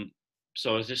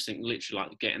 So I just think literally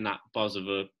like getting that buzz of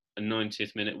a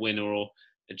 90th minute winner or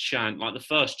a chant, like the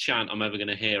first chant I'm ever going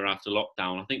to hear after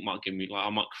lockdown, I think might give me I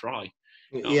might cry.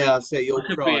 Yeah, I'd say you'll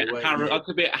cry. I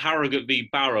could be at Harrogate v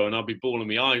Barrow and I'll be bawling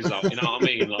my eyes out. You know what I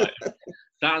mean? Like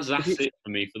that's it for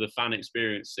me for the fan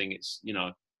experience thing. It's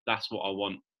that's what I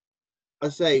want. I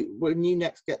say when you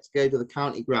next get to go to the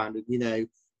county ground and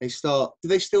they start. Do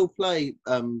they still play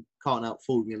 "Can't Help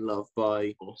Falling in Love"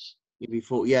 by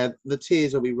UB40? Yeah, the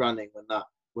tears will be running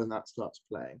when that starts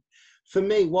playing. For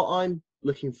me, what I'm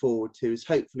looking forward to is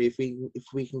hopefully if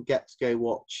we can get to go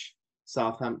watch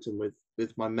Southampton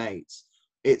with my mates.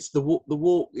 It's the walk, the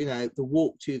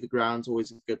walk to the ground's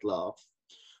always a good laugh.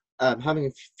 Having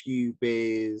a few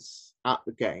beers at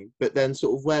the game, but then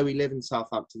sort of where we live in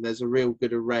Southampton, there's a real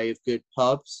good array of good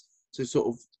pubs. So sort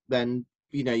of then,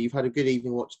 you've had a good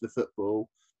evening watching the football,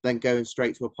 then going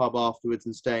straight to a pub afterwards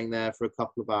and staying there for a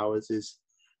couple of hours is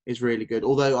really good.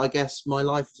 Although I guess my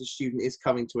life as a student is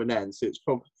coming to an end, so it's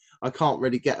probably I can't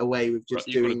really get away with just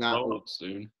doing that. Grow up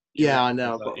soon. Yeah, I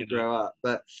know I've got to grow up,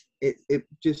 but it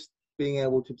just being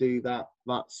able to do that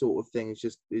sort of thing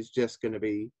is just going to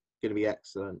be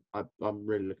excellent. I'm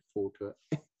really looking forward to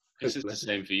it. This is the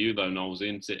same for you though, Knowles,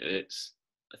 isn't it? It's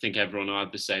I think everyone will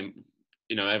have the same.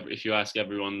 If you ask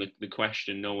everyone the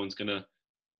question, no one's gonna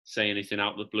say anything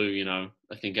out of the blue.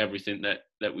 I think everything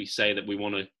that we say that we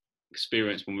want to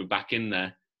experience when we're back in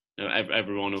there,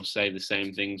 everyone will say the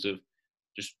same things of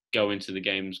just going to the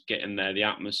games, getting there, the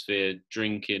atmosphere,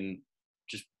 drinking,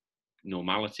 just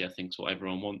normality. I think is what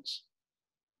everyone wants.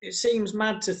 It seems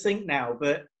mad to think now,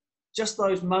 but just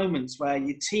those moments where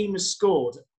your team has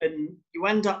scored and you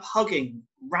end up hugging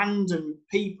random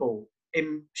people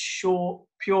in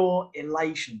pure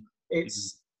elation.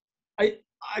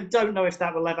 I don't know if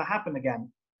that will ever happen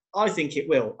again. I think it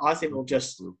will. I think we'll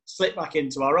just slip back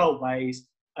into our old ways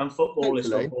and football is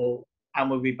football and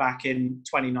we'll be back in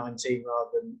 2019 rather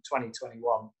than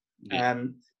 2021. Yeah.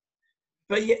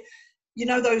 But you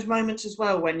know those moments as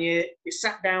well when you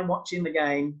sat down watching the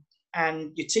game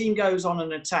and your team goes on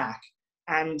an attack,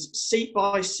 and seat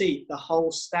by seat the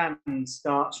whole stand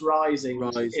starts rising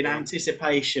in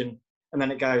anticipation, and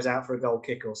then it goes out for a goal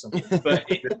kick or something. But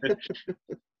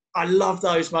I love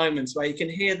those moments where you can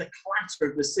hear the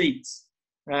clatter of the seats.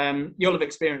 You'll have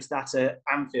experienced that at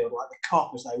Anfield, like the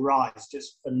Kop as they rise,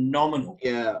 just phenomenal.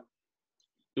 Yeah.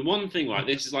 The one thing, like,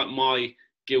 this is like my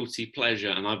guilty pleasure,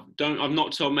 and I've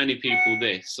not told many people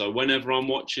this. So whenever I'm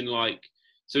watching, like,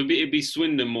 so it'd be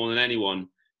Swindon more than anyone,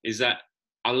 is that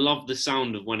I love the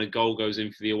sound of when a goal goes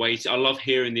in for the away. I love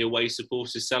hearing the away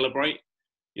supporters celebrate.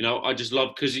 You know, I just love,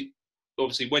 because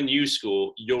obviously when you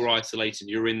score, you're isolated,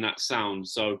 you're in that sound.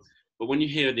 So, but when you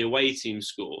hear the away team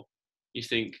score, you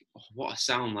think, oh, what a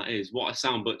sound that is, what a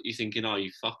sound. But you're thinking, oh,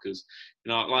 you fuckers. You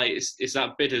know, like, it's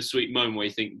that bittersweet moment where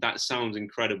you think that sounds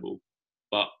incredible,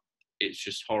 but it's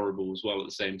just horrible as well at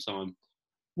the same time.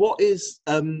 What is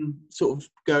sort of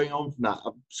going on from that?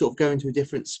 I'm sort of going to a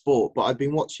different sport, but I've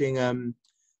been watching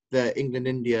the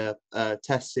England-India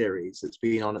Test series that's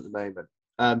been on at the moment.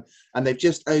 And they've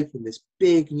just opened this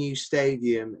big new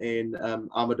stadium in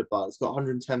Ahmedabad. It's got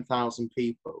 110,000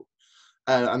 people.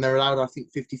 And they're allowed, I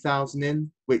think, 50,000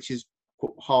 in, which is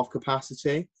half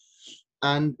capacity.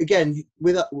 And again,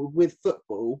 with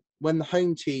football, when the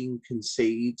home team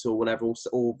concedes or whatever,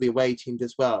 or the away team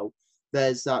does well,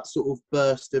 there's that sort of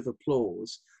burst of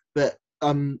applause. But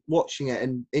watching it,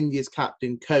 and India's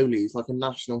captain Kohli is like a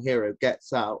national hero,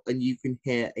 gets out, and you can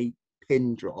hear a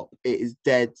pin drop. It is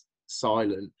dead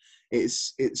silent.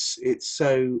 It's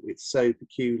so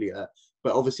peculiar.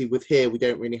 But obviously, with here, we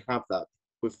don't really have that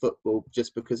with football,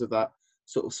 just because of that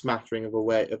sort of smattering of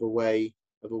away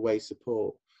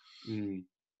support.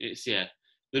 It's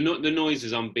the noise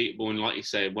is unbeatable, and like you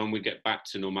say, when we get back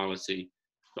to normality,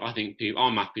 I think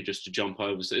I'm happy just to jump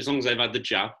over. So as long as they've had the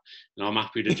jab, and I'm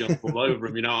happy to jump all over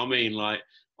them. You know what I mean? Like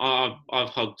I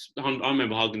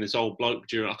remember hugging this old bloke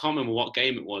I can't remember what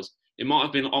game it was. It might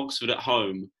have been Oxford at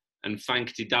home, and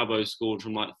Fankety Dabo scored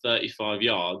from like 35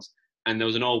 yards, and there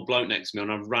was an old bloke next to me,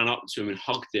 and I ran up to him and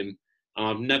hugged him. And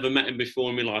I've never met him before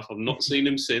in my life. I've not seen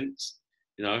him since,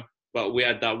 you know. But we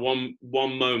had that one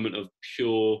moment of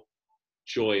pure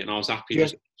joy, and I was happy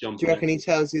just jumping. Do you reckon he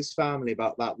tells his family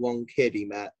about that one kid he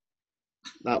met?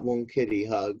 That one kid he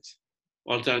hugged?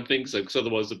 Well, I don't think so, because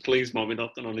otherwise the police might be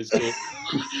knocking on his door.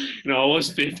 You know, I was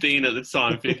 15 at the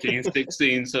time, 15,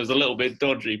 16, so it was a little bit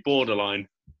dodgy, borderline.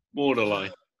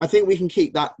 I think we can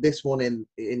keep this one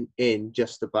in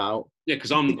just about. Yeah,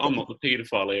 because I'm not the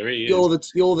paedophile here. You're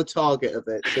the target of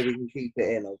it, so we can keep it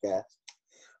in, I guess.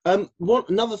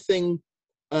 Another thing,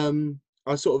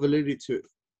 I sort of alluded to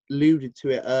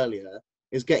it earlier,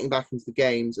 is getting back into the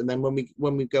games, and then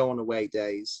when we go on away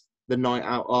days, the night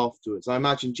out afterwards. I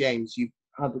imagine, James, you've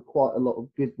had quite a lot of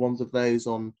good ones of those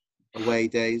on away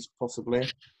days, possibly.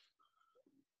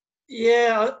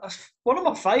 Yeah, one of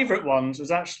my favourite ones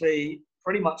was actually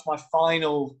pretty much my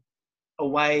final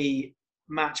away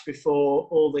match before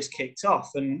all this kicked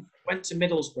off, and went to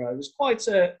Middlesbrough. It was quite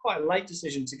a late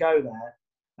decision to go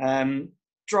there.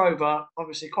 Drove up,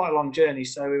 obviously quite a long journey,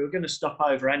 so we were going to stop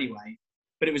over anyway.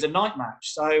 But it was a night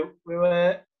match, so we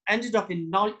ended up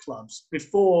in nightclubs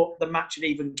before the match had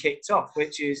even kicked off,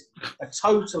 which is a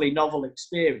totally novel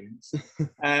experience.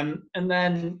 And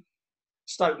then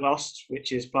Stoke lost,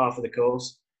 which is par for the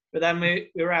course. But then we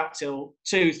were out till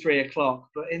 2-3 o'clock.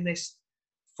 But in this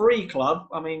free club,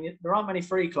 I mean, there aren't many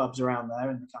free clubs around there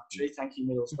in the country. Thank you,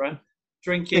 Middlesbrough.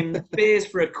 Drinking beers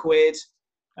for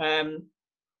 £1,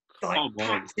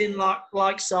 packed in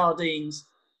like sardines.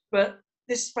 But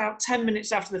this is about 10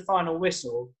 minutes after the final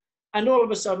whistle. And all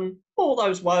of a sudden, all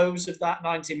those woes of that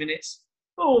 90 minutes,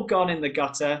 all gone in the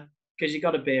gutter because you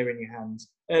got a beer in your hand.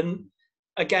 And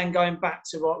again, going back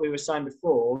to what we were saying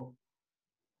before,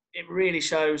 it really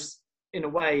shows, in a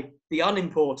way, the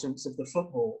unimportance of the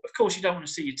football. Of course, you don't want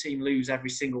to see your team lose every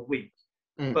single week,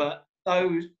 but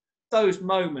those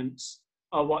moments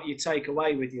are what you take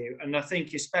away with you. And I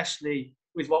think, especially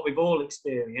with what we've all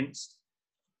experienced,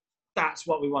 that's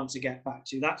what we want to get back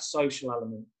to, that social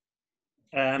element.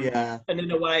 And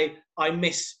in a way, I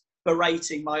miss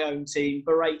berating my own team,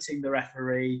 berating the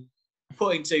referee,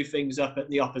 putting two fingers up at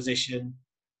the opposition,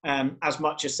 as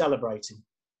much as celebrating.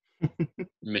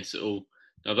 Miss it all.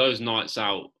 Now, those nights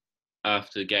out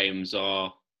after games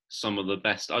are some of the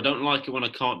best. I don't like it when I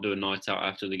can't do a night out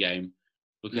after the game,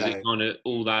 because it's kind of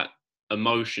all that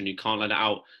emotion, you can't let it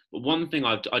out. But one thing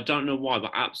I don't know why,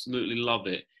 but I absolutely love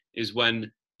it, is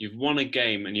when you've won a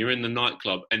game and you're in the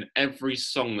nightclub, and every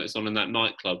song that's on in that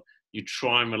nightclub, you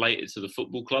try and relate it to the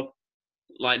football club,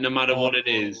 like no matter what it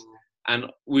is. And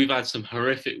we've had some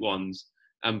horrific ones,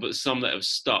 but some that have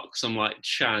stuck, some like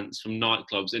chants from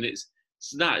nightclubs, and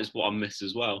that is what I miss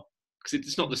as well, because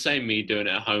it's not the same me doing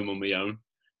it at home on my own.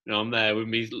 You know, I'm there with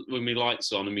me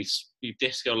lights on and me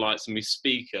disco lights and me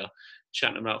speaker,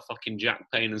 chatting about fucking Jack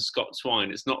Payne and Scott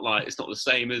Twine. It's not the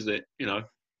same, is it? You know,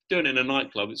 doing it in a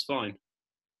nightclub, it's fine.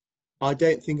 I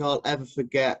don't think I'll ever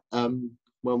forget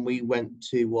when we went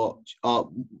to watch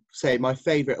my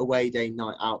favourite away day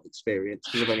night out experience,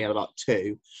 because I've only had about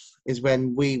two, is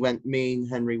when me and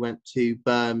Henry went to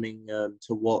Birmingham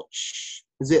to watch,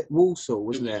 was it Walsall,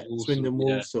 wasn't it? Swindon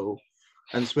Walsall.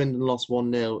 And Swindon lost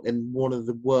 1-0 in one of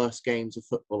the worst games of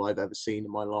football I've ever seen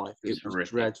in my life. It was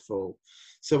dreadful.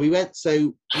 So we went,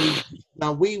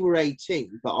 now we were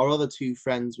 18, but our other two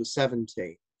friends were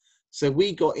 17. So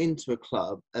we got into a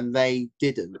club and they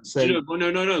didn't. So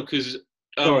no, because...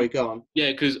 sorry, go on.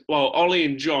 Yeah, because, Ollie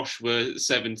and Josh were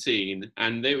 17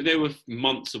 and they were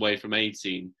months away from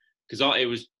 18, because it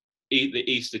was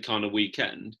the Easter kind of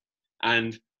weekend.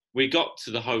 And we got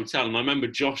to the hotel and I remember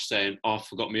Josh saying, I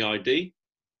forgot my ID.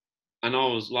 And I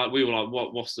was like, we were like,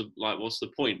 what's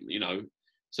the point, you know?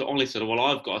 So Ollie said, well,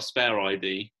 I've got a spare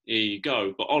ID. Here you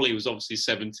go. But Ollie was obviously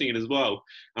 17 as well.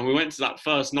 And we went to that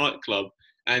first nightclub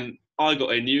and I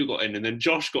got in, you got in, and then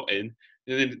Josh got in.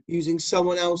 And then using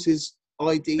someone else's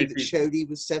ID that showed he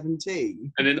was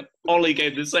 17. And then Ollie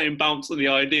gave the same bounce on the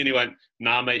ID and he went,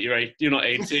 nah, mate, you're not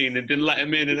 18, and didn't let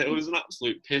him in. And it was an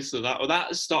absolute piss of that. Well,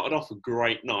 that started off a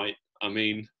great night. I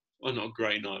mean, well, not a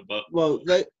great night, but... Well,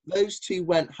 those two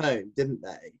went home, didn't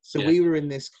they? So we were in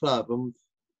this club,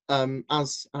 and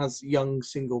as young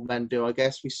single men do, I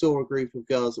guess, we saw a group of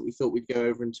girls that we thought we'd go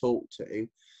over and talk to.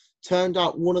 Turned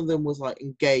out one of them was, like,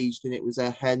 engaged, and it was a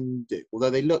hen do,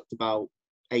 although they looked about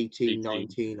 18,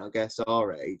 19, I guess,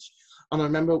 our age. And I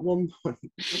remember at one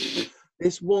point,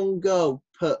 this one girl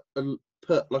put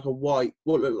like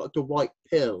what looked like a white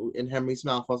pill in Henry's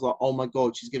mouth. I was like, oh my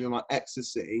God, she's giving him like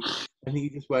ecstasy. And he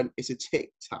just went, it's a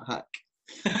Tic Tac.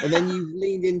 And then you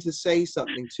leaned in to say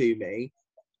something to me,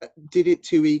 did it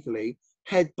too eagerly,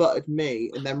 headbutted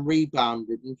me, and then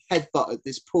rebounded and headbutted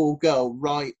this poor girl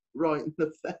right in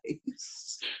the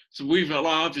face. So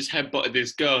I've just headbutted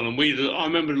this girl, and I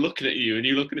remember looking at you and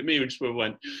you looking at me, and just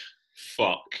went,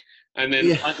 fuck. And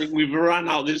then I think we ran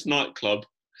out this nightclub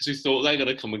because we thought they're going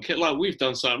to come and kill. Like, we've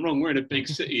done something wrong. We're in a big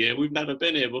city here. We've never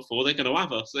been here before. They're going to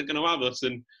have us.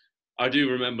 And I do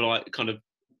remember like kind of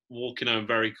walking home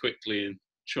very quickly and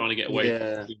trying to get away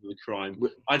from the crime.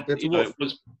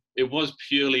 It was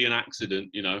purely an accident,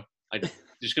 you know. I'm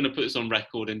just going to put this on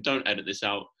record and don't edit this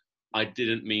out. I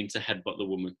didn't mean to headbutt the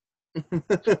woman.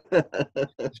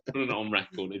 Just putting it on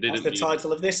record. That's the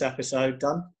title of this episode,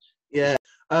 done. Yeah.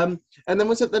 And then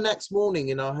was it the next morning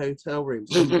in our hotel room?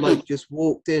 Some bloke just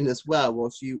walked in as well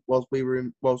whilst you were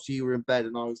in bed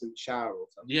and I was in the shower or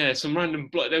something. Yeah, some random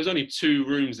bloke. There was only 2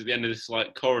 rooms at the end of this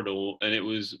like corridor, and it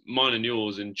was mine and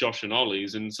yours and Josh and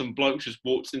Ollie's, and some bloke just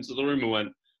walked into the room and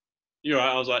went, "You're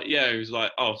right." I was like, "Yeah." He was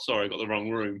like, "Oh, sorry, I got the wrong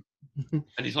room."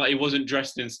 And he's like, he wasn't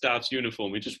dressed in staff's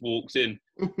uniform. He just walked in.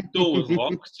 The door was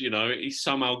locked. You know, he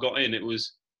somehow got in.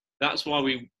 That's why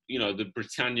the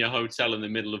Britannia Hotel in the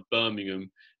middle of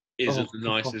Birmingham isn't the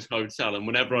nicest hotel. And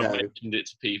whenever I mentioned it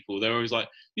to people, they're always like,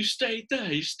 you stayed there.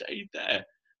 I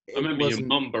remember your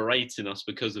mum berating us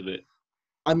because of it.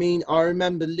 I mean, I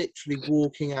remember literally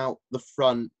walking out the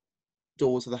front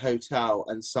doors of the hotel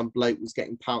and some bloke was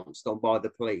getting pounced on by the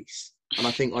police. And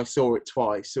I think I saw it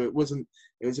twice. So it was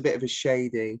a bit of a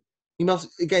shady.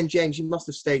 James, you must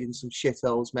have stayed in some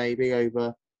shitholes maybe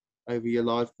over your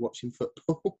life watching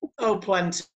football. Oh,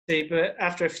 plenty. But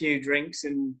after a few drinks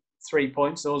and 3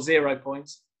 points or 0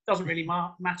 points, doesn't really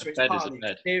matter. It's part of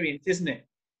the experience, isn't it?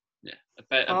 Yeah,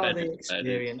 part of the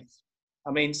experience.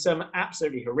 I mean, some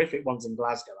absolutely horrific ones in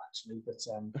Glasgow, actually.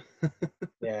 But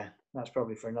yeah, that's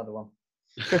probably for another one.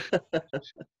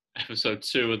 Episode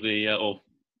 2 of the or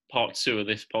part 2 of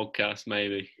this podcast,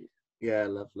 maybe. Yeah,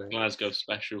 lovely. Glasgow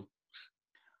special.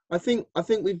 I think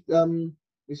we've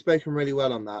spoken really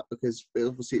well on that because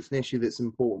obviously it's an issue that's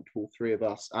important to all 3 of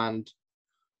us, and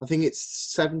I think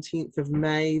it's 17th of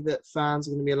May that fans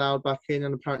are going to be allowed back in,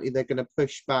 and apparently they're going to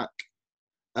push back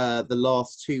the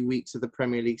last 2 weeks of the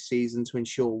Premier League season to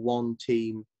ensure one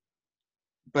team,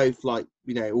 both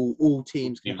all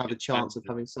teams can have a chance of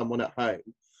having someone at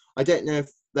home. I don't know if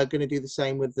they're going to do the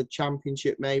same with the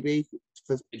Championship, maybe,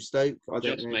 for Stoke. I don't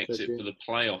know. It just makes it for the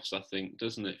playoffs, I think,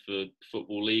 doesn't it, for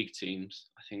Football League teams,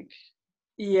 I think.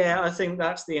 Yeah, I think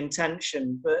that's the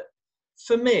intention. But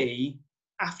for me,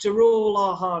 after all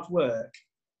our hard work,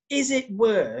 is it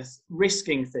worth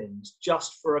risking things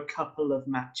just for a couple of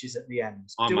matches at the end?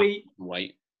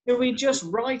 Do we just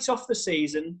write off the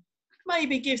season,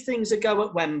 maybe give things a go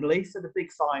at Wembley for the big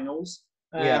finals,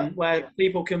 where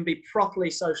people can be properly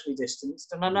socially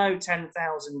distanced? And I know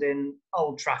 10,000 in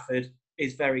Old Trafford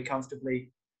is very comfortably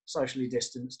socially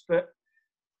distanced, but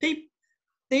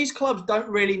these clubs don't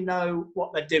really know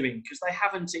what they're doing because they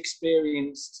haven't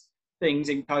experienced things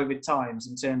in COVID times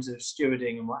in terms of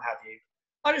stewarding and what have you.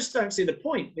 I just don't see the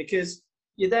point, because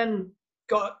you then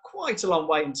got quite a long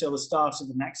wait until the start of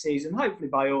the next season. Hopefully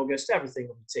by August, everything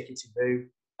will be tickety-boo,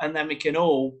 and then we can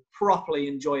all properly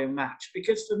enjoy a match.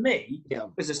 Because for me,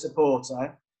 as a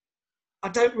supporter, I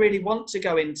don't really want to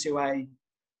go into a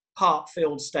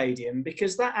park-filled stadium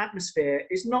because that atmosphere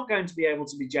is not going to be able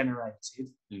to be generated.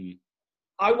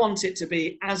 I want it to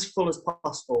be as full as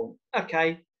possible.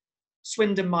 Okay,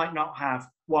 Swindon might not have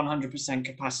 100%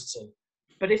 capacity,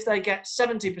 but if they get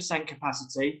 70%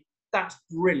 capacity, that's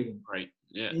brilliant. Right.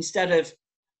 Yeah. Instead of,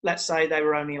 let's say they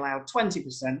were only allowed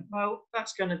 20%, well,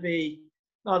 that's going to be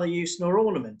neither use nor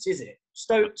ornament, is it?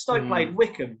 Stoke played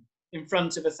Wickham in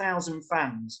front of 1,000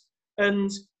 fans,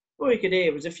 and all you could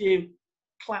hear was a few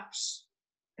claps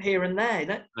here and there.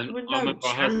 There was no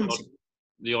chanting.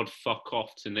 The odd fuck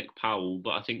off to Nick Powell,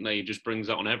 but I think they just brings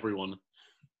that on everyone.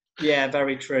 Yeah,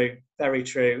 very true. Very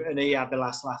true. And he had the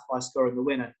last laugh by scoring the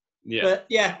winner. Yeah. But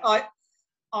yeah,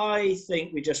 I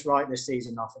think we just write this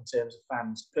season off in terms of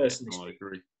fans, personally. I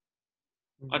agree.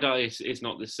 I don't. It's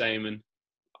not the same, and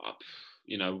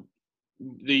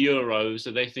the Euros.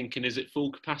 Are they thinking? Is it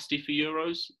full capacity for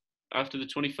Euros after the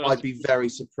 21st? I'd be very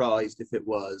surprised if it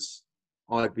was.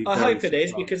 I hope it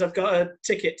is, because I've got a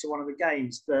ticket to one of the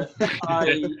games, but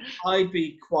I'd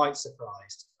be quite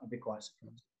surprised. It'd be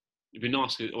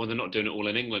nice. Well, they're not doing it all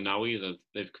in England now either.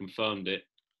 They've confirmed it.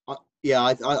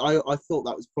 I thought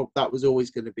that was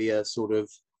always going to be a sort of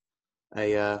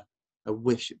a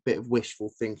bit of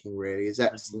wishful thinking, really. Is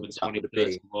excellent as that would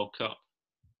be. World Cup.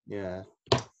 Yeah.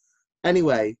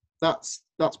 Anyway, that's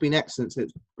been excellent. So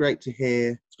it's great to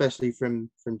hear, especially from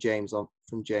James on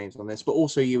this, but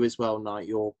also you as well, Knight.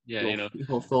 Your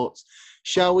thoughts.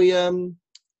 Shall we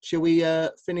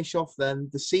finish off then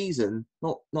the season?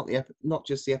 Not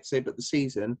just the episode, but the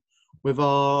season with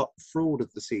our fraud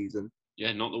of the season.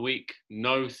 Yeah, not the week.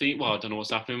 No theme. Well, I don't know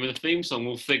what's happening with the theme song.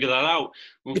 We'll figure that out.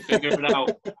 We'll figure it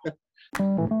out.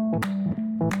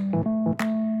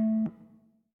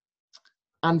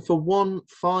 And for one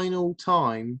final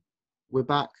time, we're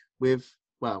back with,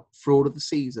 fraud of the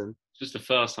season. It's just the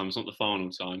first time. It's not the final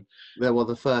time. Yeah, well,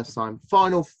 the first time.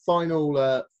 Final fraud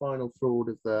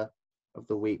of the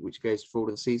week, which goes to fraud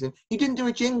of the season. You didn't do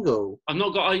a jingle. I've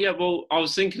not got. I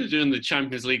was thinking of doing the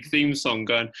Champions League theme song,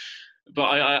 but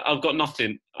I've got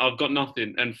nothing.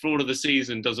 And fraud of the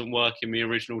season doesn't work in the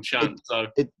original chant.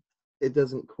 It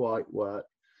doesn't quite work.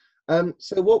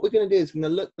 So what we're going to do is we're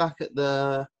going to look back at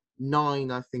the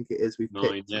 9, I think it is, we've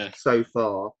picked so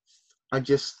far, and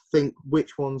just think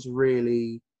which ones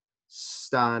really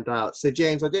stand out. So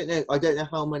James, I don't know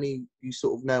how many you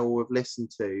sort of know or have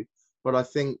listened to, but I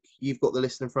think you've got the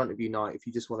list in front of you, Knight, if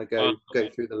you just want to go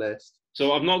through the list.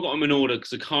 So I've not got them in order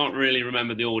because I can't really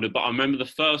remember the order, but I remember the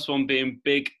first one being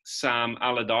Big Sam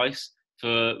Allardyce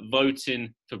for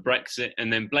voting for Brexit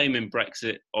and then blaming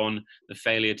Brexit on the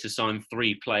failure to sign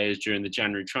 3 players during the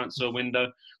January transfer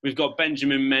window. We've got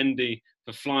Benjamin Mendy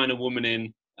for flying a woman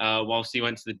in whilst he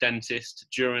went to the dentist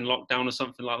during lockdown or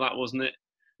something like that, wasn't it?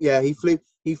 Yeah, he flew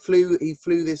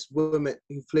this woman,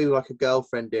 he flew like a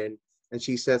girlfriend in, and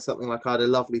she said something like, I had a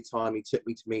lovely time, he took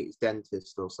me to meet his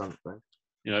dentist or something.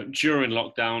 During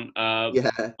lockdown.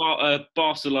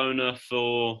 Barcelona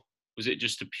for, was it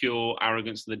just a pure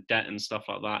arrogance of the debt and stuff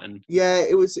like that? And yeah,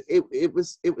 it was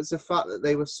the fact that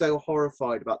they were so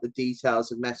horrified about the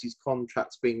details of Messi's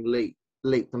contracts being leaked.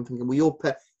 I'm thinking, well,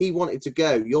 he wanted to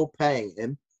go, you're paying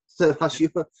him, so that's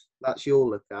your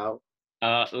lookout.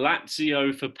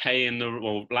 Lazio for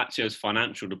Lazio's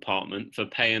financial department for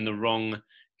paying the wrong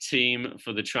team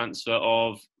for the transfer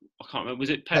of, I can't remember, was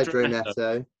it Pedro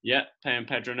Neto? Yeah, paying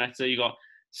Pedro Neto. You got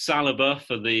Saliba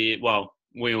for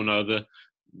we all know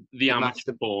the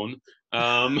amateur born.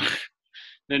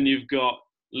 Then you've got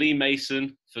Lee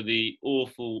Mason for the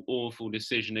awful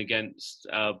decision against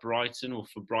Brighton, or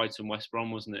for Brighton West Brom,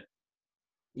 wasn't it?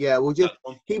 Yeah, well,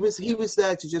 he was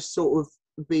there to just sort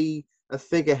of be a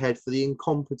figurehead for the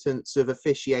incompetence of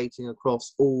officiating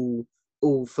across all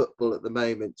football at the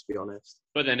moment, to be honest.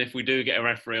 But then if we do get a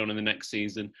referee on in the next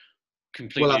season,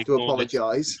 completely We'll have to ignore this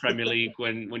apologise. Premier League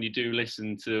when you do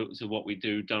listen to what we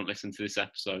do. Don't listen to this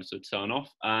episode, so turn off.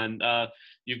 And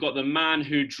you've got the man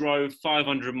who drove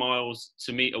 500 miles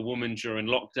to meet a woman during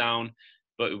lockdown,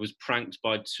 but it was pranked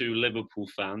by 2 Liverpool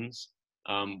fans,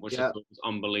 which I thought was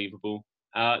unbelievable.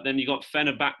 Then you got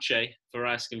Fenerbahce for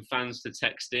asking fans to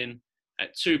text in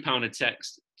at £2 a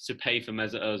text to pay for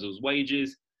Mesut Ozil's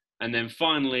wages. And then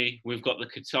finally, we've got the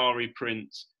Qatari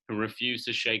prince who refused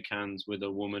to shake hands with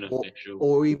a woman official.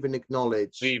 Or even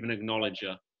acknowledge.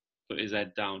 Her, put his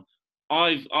head down.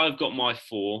 I've got my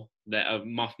 4 that are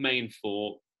my main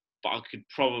 4, but I could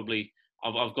probably...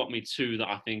 I've got me 2 that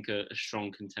I think are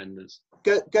strong contenders.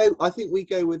 Go. I think we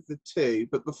go with the 2.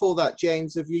 But before that,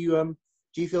 James, have you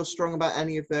do you feel strong about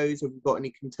any of those? Have you got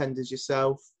any contenders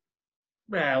yourself?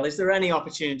 Well, is there any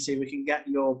opportunity we can get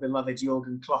your beloved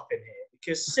Jurgen Klopp in here?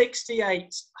 Because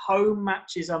 68 home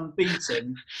matches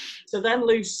unbeaten, to then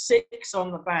lose 6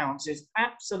 on the bounce is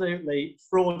absolutely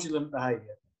fraudulent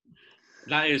behaviour.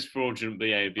 That is fraudulent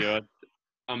behaviour.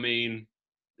 I mean,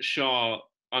 Shah,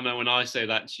 I know when I say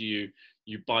that to you,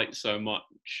 you bite so much.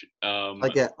 I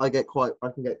can get quite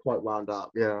wound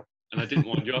up, yeah. And I didn't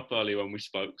wind you up earlier when we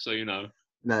spoke, so you know.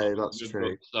 No, that's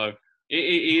true. So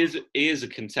he is a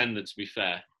contender, to be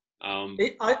fair.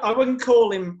 I wouldn't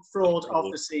call him fraud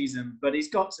of the season, but he's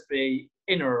got to be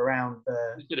in or around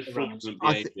the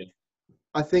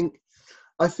I think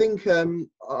I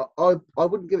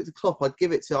wouldn't give it to Klopp. I'd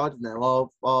give it to, I don't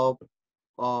know,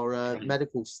 our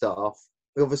medical staff.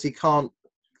 We obviously can't,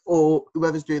 or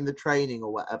whoever's doing the training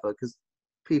or whatever, because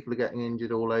people are getting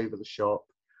injured all over the shop.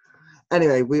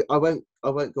 Anyway, I won't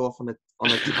go off on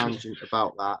a tangent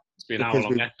about that. It's been an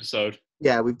hour-long episode.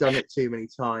 Yeah, we've done it too many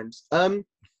times.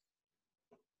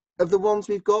 Of the ones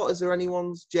we've got, is there any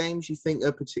ones, James, you think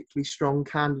are particularly strong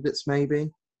candidates, maybe?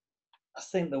 I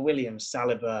think the William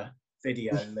Saliba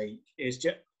video leak is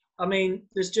just... I mean,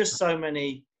 there's just so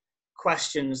many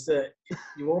questions that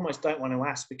you almost don't want to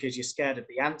ask because you're scared of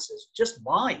the answers. Just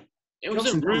why? It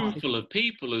was a room full of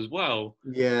people as well.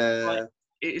 Yeah. Like,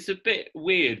 it's a bit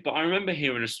weird, but I remember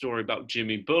hearing a story about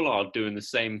Jimmy Bullard doing the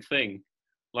same thing.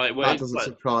 Like, that doesn't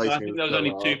surprise me. I think there was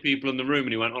only 2 people in the room,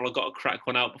 and he went, "Oh, I got to crack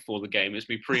one out before the game. It's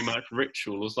my pre-match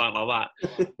ritual," or something like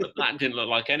that. But that didn't look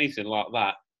like anything like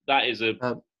that. That is a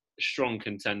strong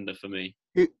contender for me.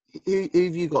 Who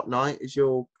have you got, Knight, as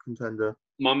your contender?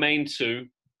 My main 2,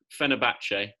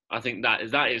 Fenerbahce. I think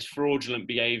that is fraudulent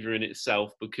behaviour in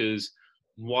itself, because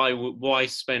why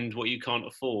spend what you can't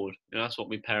afford? You know, that's what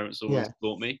my parents always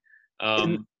taught me.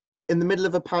 In the middle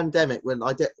of a pandemic, when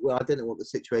I don't know what the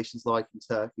situation's like in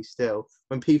Turkey still,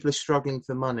 when people are struggling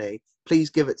for money, please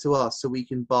give it to us so we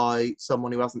can buy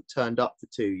someone who hasn't turned up for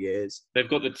 2 years. They've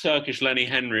got the Turkish Lenny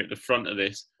Henry at the front of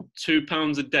this.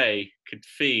 £2 a day could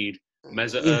feed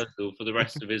Mesut Ozil for the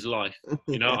rest of his life.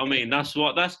 You know what I mean?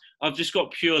 I've just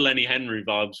got pure Lenny Henry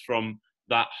vibes from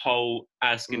that whole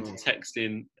asking to text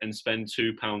in and spend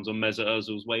 £2 on Mesut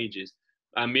Ozil's wages.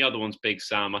 And the other one's Big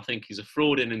Sam. I think he's a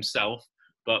fraud in himself,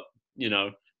 but, you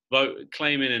know,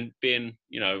 claiming and being,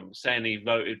 you know, saying he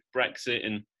voted Brexit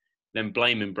and then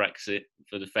blaming Brexit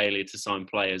for the failure to sign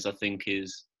players, I think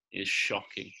is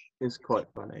shocking. It's quite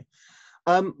funny.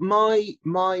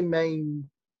 My main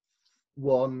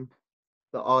one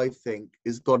that I think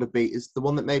is the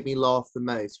one that made me laugh the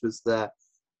most was the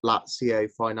Lazio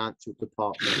financial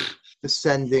department for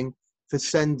sending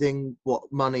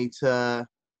money to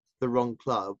the wrong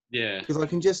club. Yeah. Because I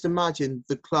can just imagine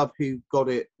the club who got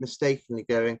it mistakenly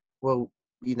going, well,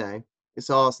 you know, it's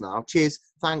ours now. Cheers,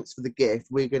 thanks for the gift.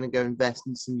 We're going to go invest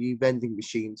in some new vending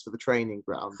machines for the training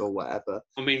ground or whatever.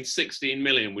 I mean, 16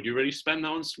 million. Would you really spend that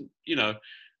on, you know,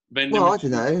 vending? Well, I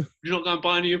don't know. You're not going to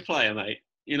buy a new player, mate.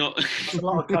 You're not. That's a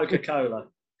lot of Coca-Cola.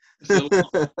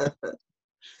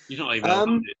 You're not even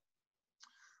allowed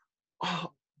it.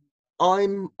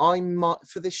 I'm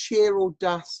for the sheer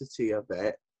audacity of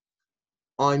it,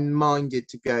 I'm minded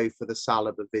to go for the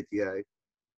Saliba video.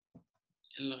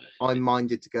 I'm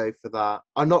minded to go for that.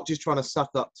 I'm not just trying to suck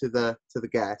up to the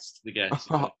guest. The guest.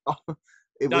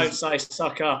 Don't say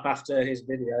suck up after his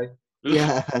video.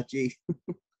 Yeah, gee.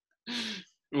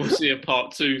 We'll see a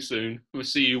part 2 soon. We'll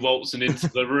see you waltzing into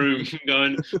the room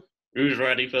going, "Who's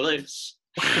ready for this?"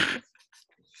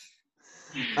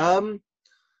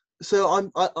 So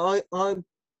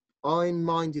I'm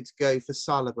minded to go for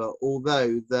Saliba,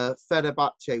 although the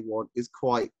Fenerbahce one is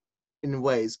quite, in a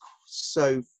way, is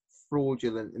so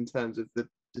fraudulent in terms of the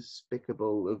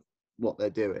despicable of what they're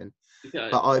doing. Yeah.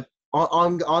 But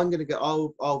I'm going to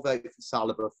go. I'll vote for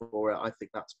Saliba for it. I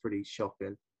think that's pretty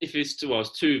shocking. If it's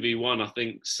 2v1, I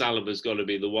think Saliba's got to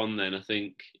be the one. Then I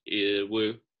think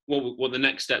what the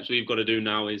next steps we've got to do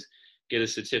now is get a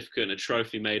certificate and a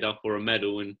trophy made up or a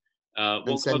medal. And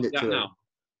what club is he at now?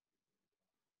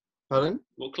 Pardon?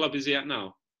 What club is he at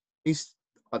now?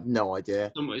 I've no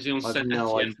idea. Is he on Saint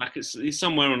Etienne? He's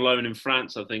somewhere on loan in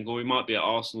France, I think, or he might be at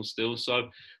Arsenal still. So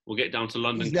we'll get down to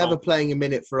London. He's never playing a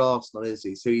minute for Arsenal, is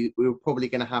he? So we're probably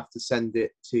going to have to send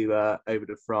it to over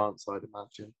to France, I'd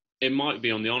imagine. It might be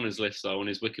on the honours list, though, on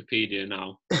his Wikipedia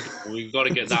now. We've got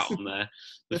to get that on there.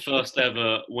 The first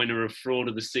ever winner of Fraud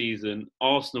of the Season.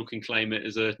 Arsenal can claim it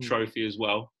as a trophy as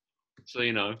well. So,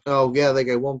 you know. Oh, yeah, they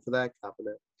go one for their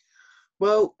cabinet.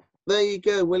 Well, there you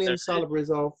go. William Saliba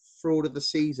is our Fraud of the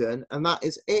Season. And that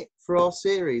is it for our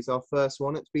series, our first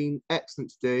one. It's been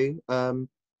excellent to do.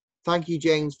 Thank you,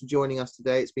 James, for joining us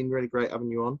today. It's been really great having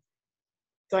you on.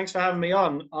 Thanks for having me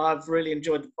on. I've really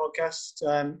enjoyed the podcast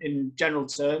in general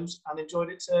terms and enjoyed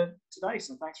it today.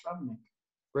 So thanks for having me.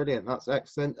 Brilliant. That's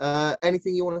excellent.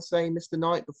 Anything you want to say, Mr.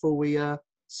 Knight, before we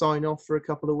sign off for a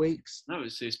couple of weeks? No,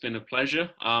 it's been a pleasure.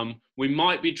 We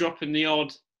might be dropping the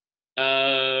odd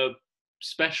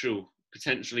special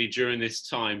potentially during this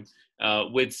time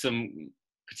with some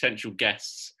potential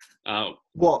guests.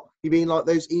 What? You mean like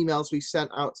those emails we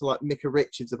sent out to like Micah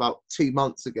Richards about 2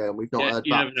 months ago and we've not heard back?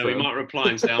 You never know. We might reply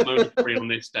and say, I'm only free on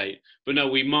this date. But no,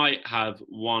 we might have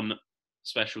one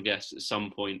special guest at some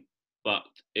point, but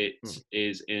it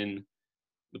is in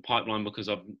the pipeline because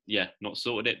I've, not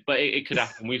sorted it. But it could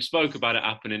happen. We've spoke about it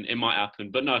happening. It might happen.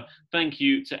 But no, thank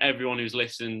you to everyone who's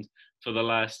listened for the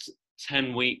last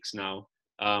 10 weeks now.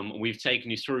 We've taken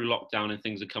you through lockdown and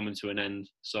things are coming to an end.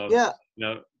 So,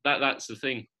 that's the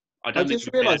thing. I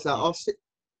just realised that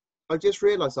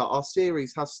our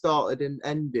series has started and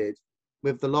ended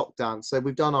with the lockdown, so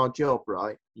we've done our job,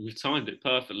 right? We've timed it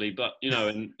perfectly, but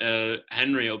and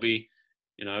Henry will be,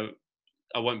 I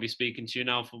won't be speaking to you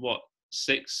now for what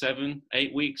 6, 7,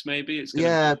 8 weeks, maybe. It's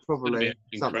gonna be, probably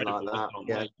something like that.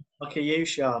 Yeah, lucky you,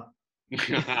 Shah.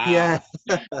 Yeah.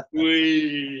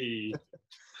 Whee.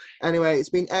 Anyway, it's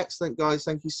been excellent, guys.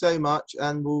 Thank you so much,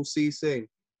 and we'll see you soon.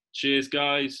 Cheers,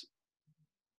 guys.